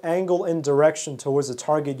in both angle and direction towards the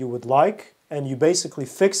target you would like, and you basically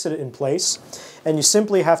fix it in place, and you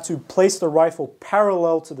simply have to place the rifle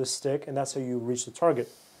parallel to the stick, and that's how you reach the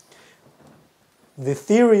target. The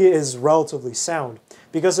theory is relatively sound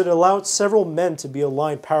because it allowed several men to be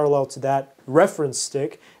aligned parallel to that reference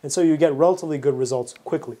stick, and so you get relatively good results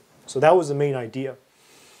quickly. So that was the main idea.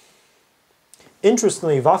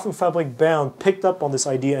 Interestingly, Waffenfabrik Bern picked up on this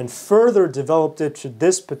idea and further developed it to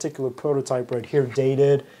this particular prototype right here,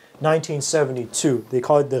 dated 1972. They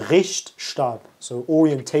call it the Richtstab, so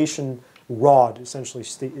orientation rod, essentially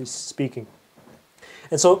speaking.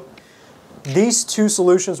 And so these two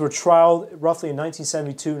solutions were trialed roughly in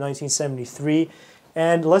 1972, 1973,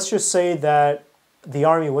 and let's just say that the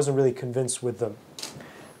Army wasn't really convinced with them.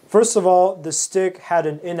 First of all, the stick had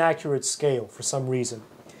an inaccurate scale for some reason.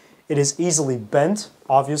 It is easily bent,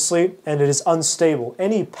 obviously, and it is unstable.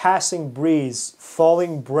 Any passing breeze,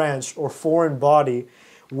 falling branch, or foreign body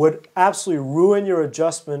would absolutely ruin your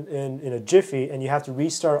adjustment in a jiffy, and you have to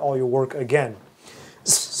restart all your work again.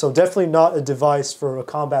 So definitely not a device for a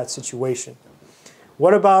combat situation.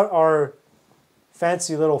 What about our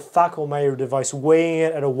fancy little Fackelmeyer device, weighing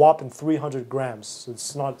it at a whopping 300 grams? So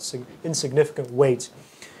it's not insignificant weight.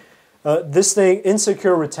 This thing,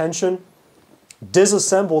 insecure retention,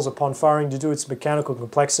 disassembles upon firing due to its mechanical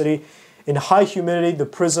complexity. In high humidity, the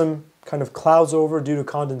prism kind of clouds over due to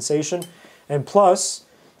condensation, and plus,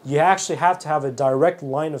 you actually have to have a direct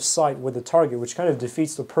line of sight with the target, which kind of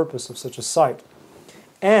defeats the purpose of such a sight.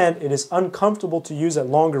 And it is uncomfortable to use at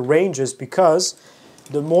longer ranges because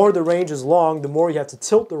the more the range is long, the more you have to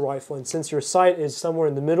tilt the rifle, and since your sight is somewhere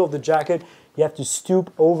in the middle of the jacket, you have to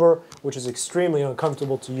stoop over, which is extremely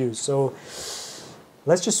uncomfortable to use. So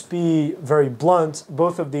let's just be very blunt,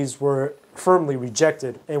 both of these were firmly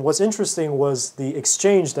rejected. And what's interesting was the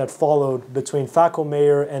exchange that followed between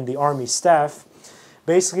Fackelmeyer and the Army staff.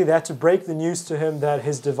 Basically, they had to break the news to him that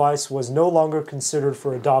his device was no longer considered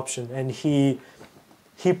for adoption, and he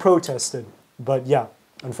protested. But yeah,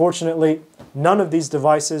 unfortunately, none of these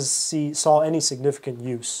devices saw any significant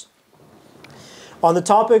use. On the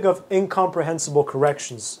topic of incomprehensible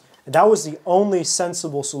corrections, that was the only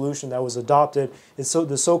sensible solution that was adopted, is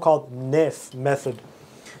the so-called Näf method.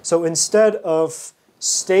 So instead of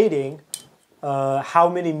stating how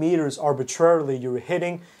many meters arbitrarily you were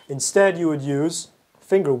hitting, instead you would use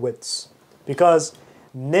finger widths, because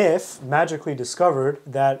Näf magically discovered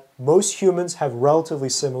that most humans have relatively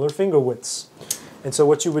similar finger widths. And so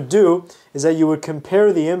what you would do is that you would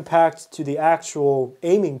compare the impact to the actual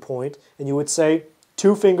aiming point, and you would say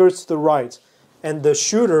 2 fingers to the right, and the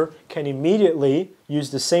shooter can immediately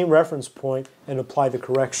use the same reference point and apply the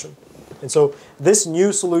correction. And so this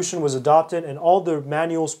new solution was adopted, and all the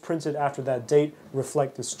manuals printed after that date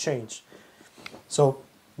reflect this change. So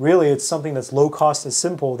really, it's something that's low cost and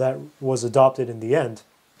simple that was adopted in the end.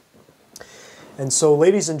 And so,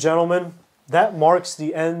 ladies and gentlemen, that marks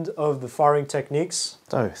the end of the firing techniques.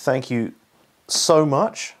 So, thank you so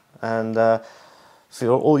much. And for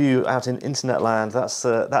all you out in internet land, that's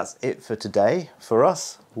it for today. For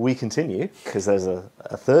us, we continue, because there's a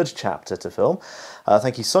third chapter to film.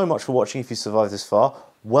 Thank you so much for watching if you survived this far.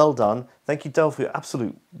 Well done. Thank you, Del, for your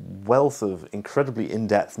absolute wealth of incredibly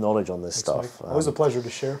in-depth knowledge on this stuff. Always a pleasure to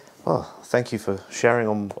share. Well, thank you for sharing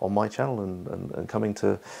on my channel and coming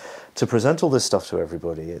to present all this stuff to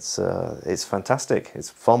everybody. It's fantastic.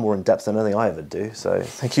 It's far more in-depth than anything I ever do. So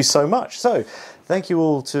thank you so much. So thank you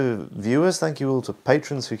all to viewers. Thank you all to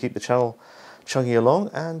patrons who keep the channel chugging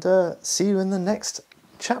along. And see you in the next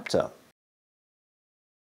chapter.